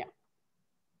process. Yeah.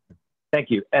 Thank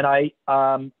you. And I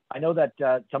know that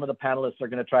some of the panelists are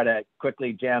going to try to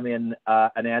quickly jam in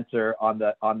an answer on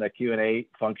the Q&A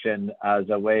function as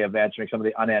a way of answering some of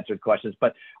the unanswered questions.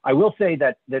 But I will say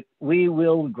that we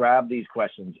will grab these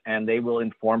questions and they will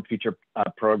inform future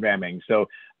programming. So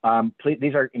please,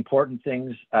 these are important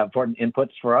things, important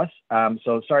inputs for us.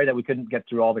 So sorry that we couldn't get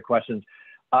through all the questions.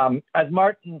 As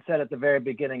Maarten said at the very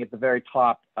beginning, at the very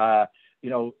top,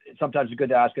 sometimes it's good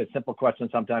to ask a simple question,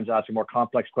 sometimes ask a more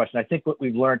complex question. I think what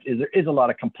we've learned is there is a lot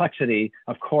of complexity.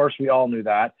 Of course, we all knew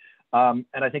that. And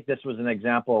I think this was an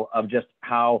example of just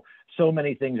how so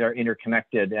many things are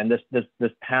interconnected. And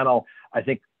this panel, I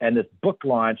think, and this book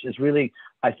launch is really,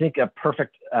 I think, a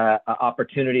perfect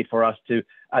opportunity for us to,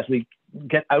 as we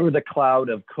get out of the cloud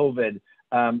of COVID,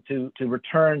 to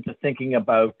return to thinking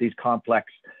about these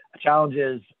complex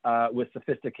challenges with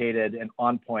sophisticated and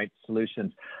on-point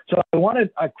solutions. So I want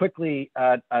to quickly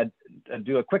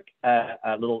do a quick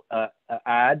little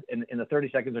ad in the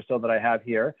 30 seconds or so that I have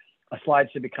here. A slide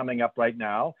should be coming up right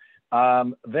now.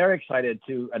 Very excited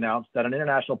to announce that an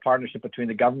international partnership between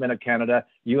the Government of Canada,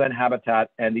 UN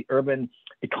Habitat, and the Urban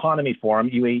Economy Forum,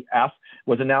 UEF,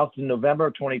 was announced in November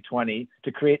of 2020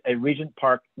 to create a Regent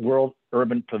Park World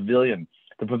Urban Pavilion.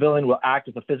 The pavilion will act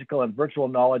as a physical and virtual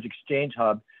knowledge exchange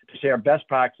hub to share best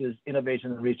practices,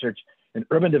 innovation, and research in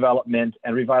urban development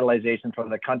and revitalization from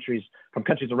countries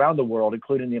around the world,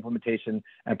 including the implementation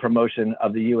and promotion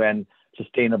of the UN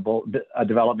Sustainable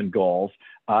Development Goals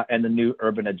and the new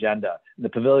urban agenda. The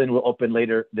pavilion will open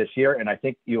later this year, and I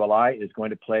think ULI is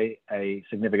going to play a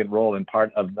significant role in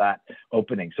part of that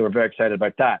opening. So we're very excited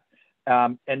about that.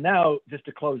 And now, just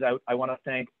to close out, I want to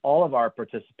thank all of our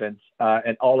participants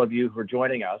and all of you who are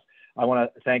joining us. I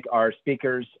want to thank our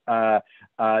speakers and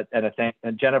I thank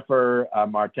Jennifer,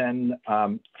 Maarten,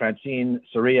 Francine,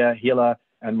 Saraya, Hila,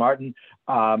 and Maarten.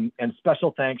 And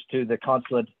special thanks to the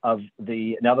Consulate of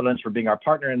the Netherlands for being our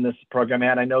partner in this program.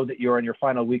 And I know that you're in your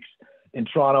final weeks in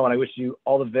Toronto, and I wish you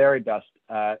all the very best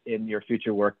in your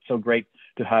future work. So great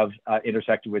to have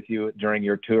intersected with you during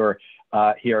your tour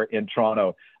here in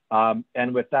Toronto.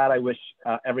 And with that, I wish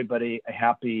everybody a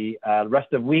happy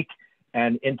rest of week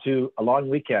and into a long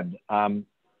weekend.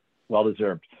 Well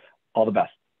deserved. All the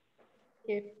best.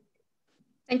 Thank you.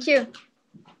 Thank you.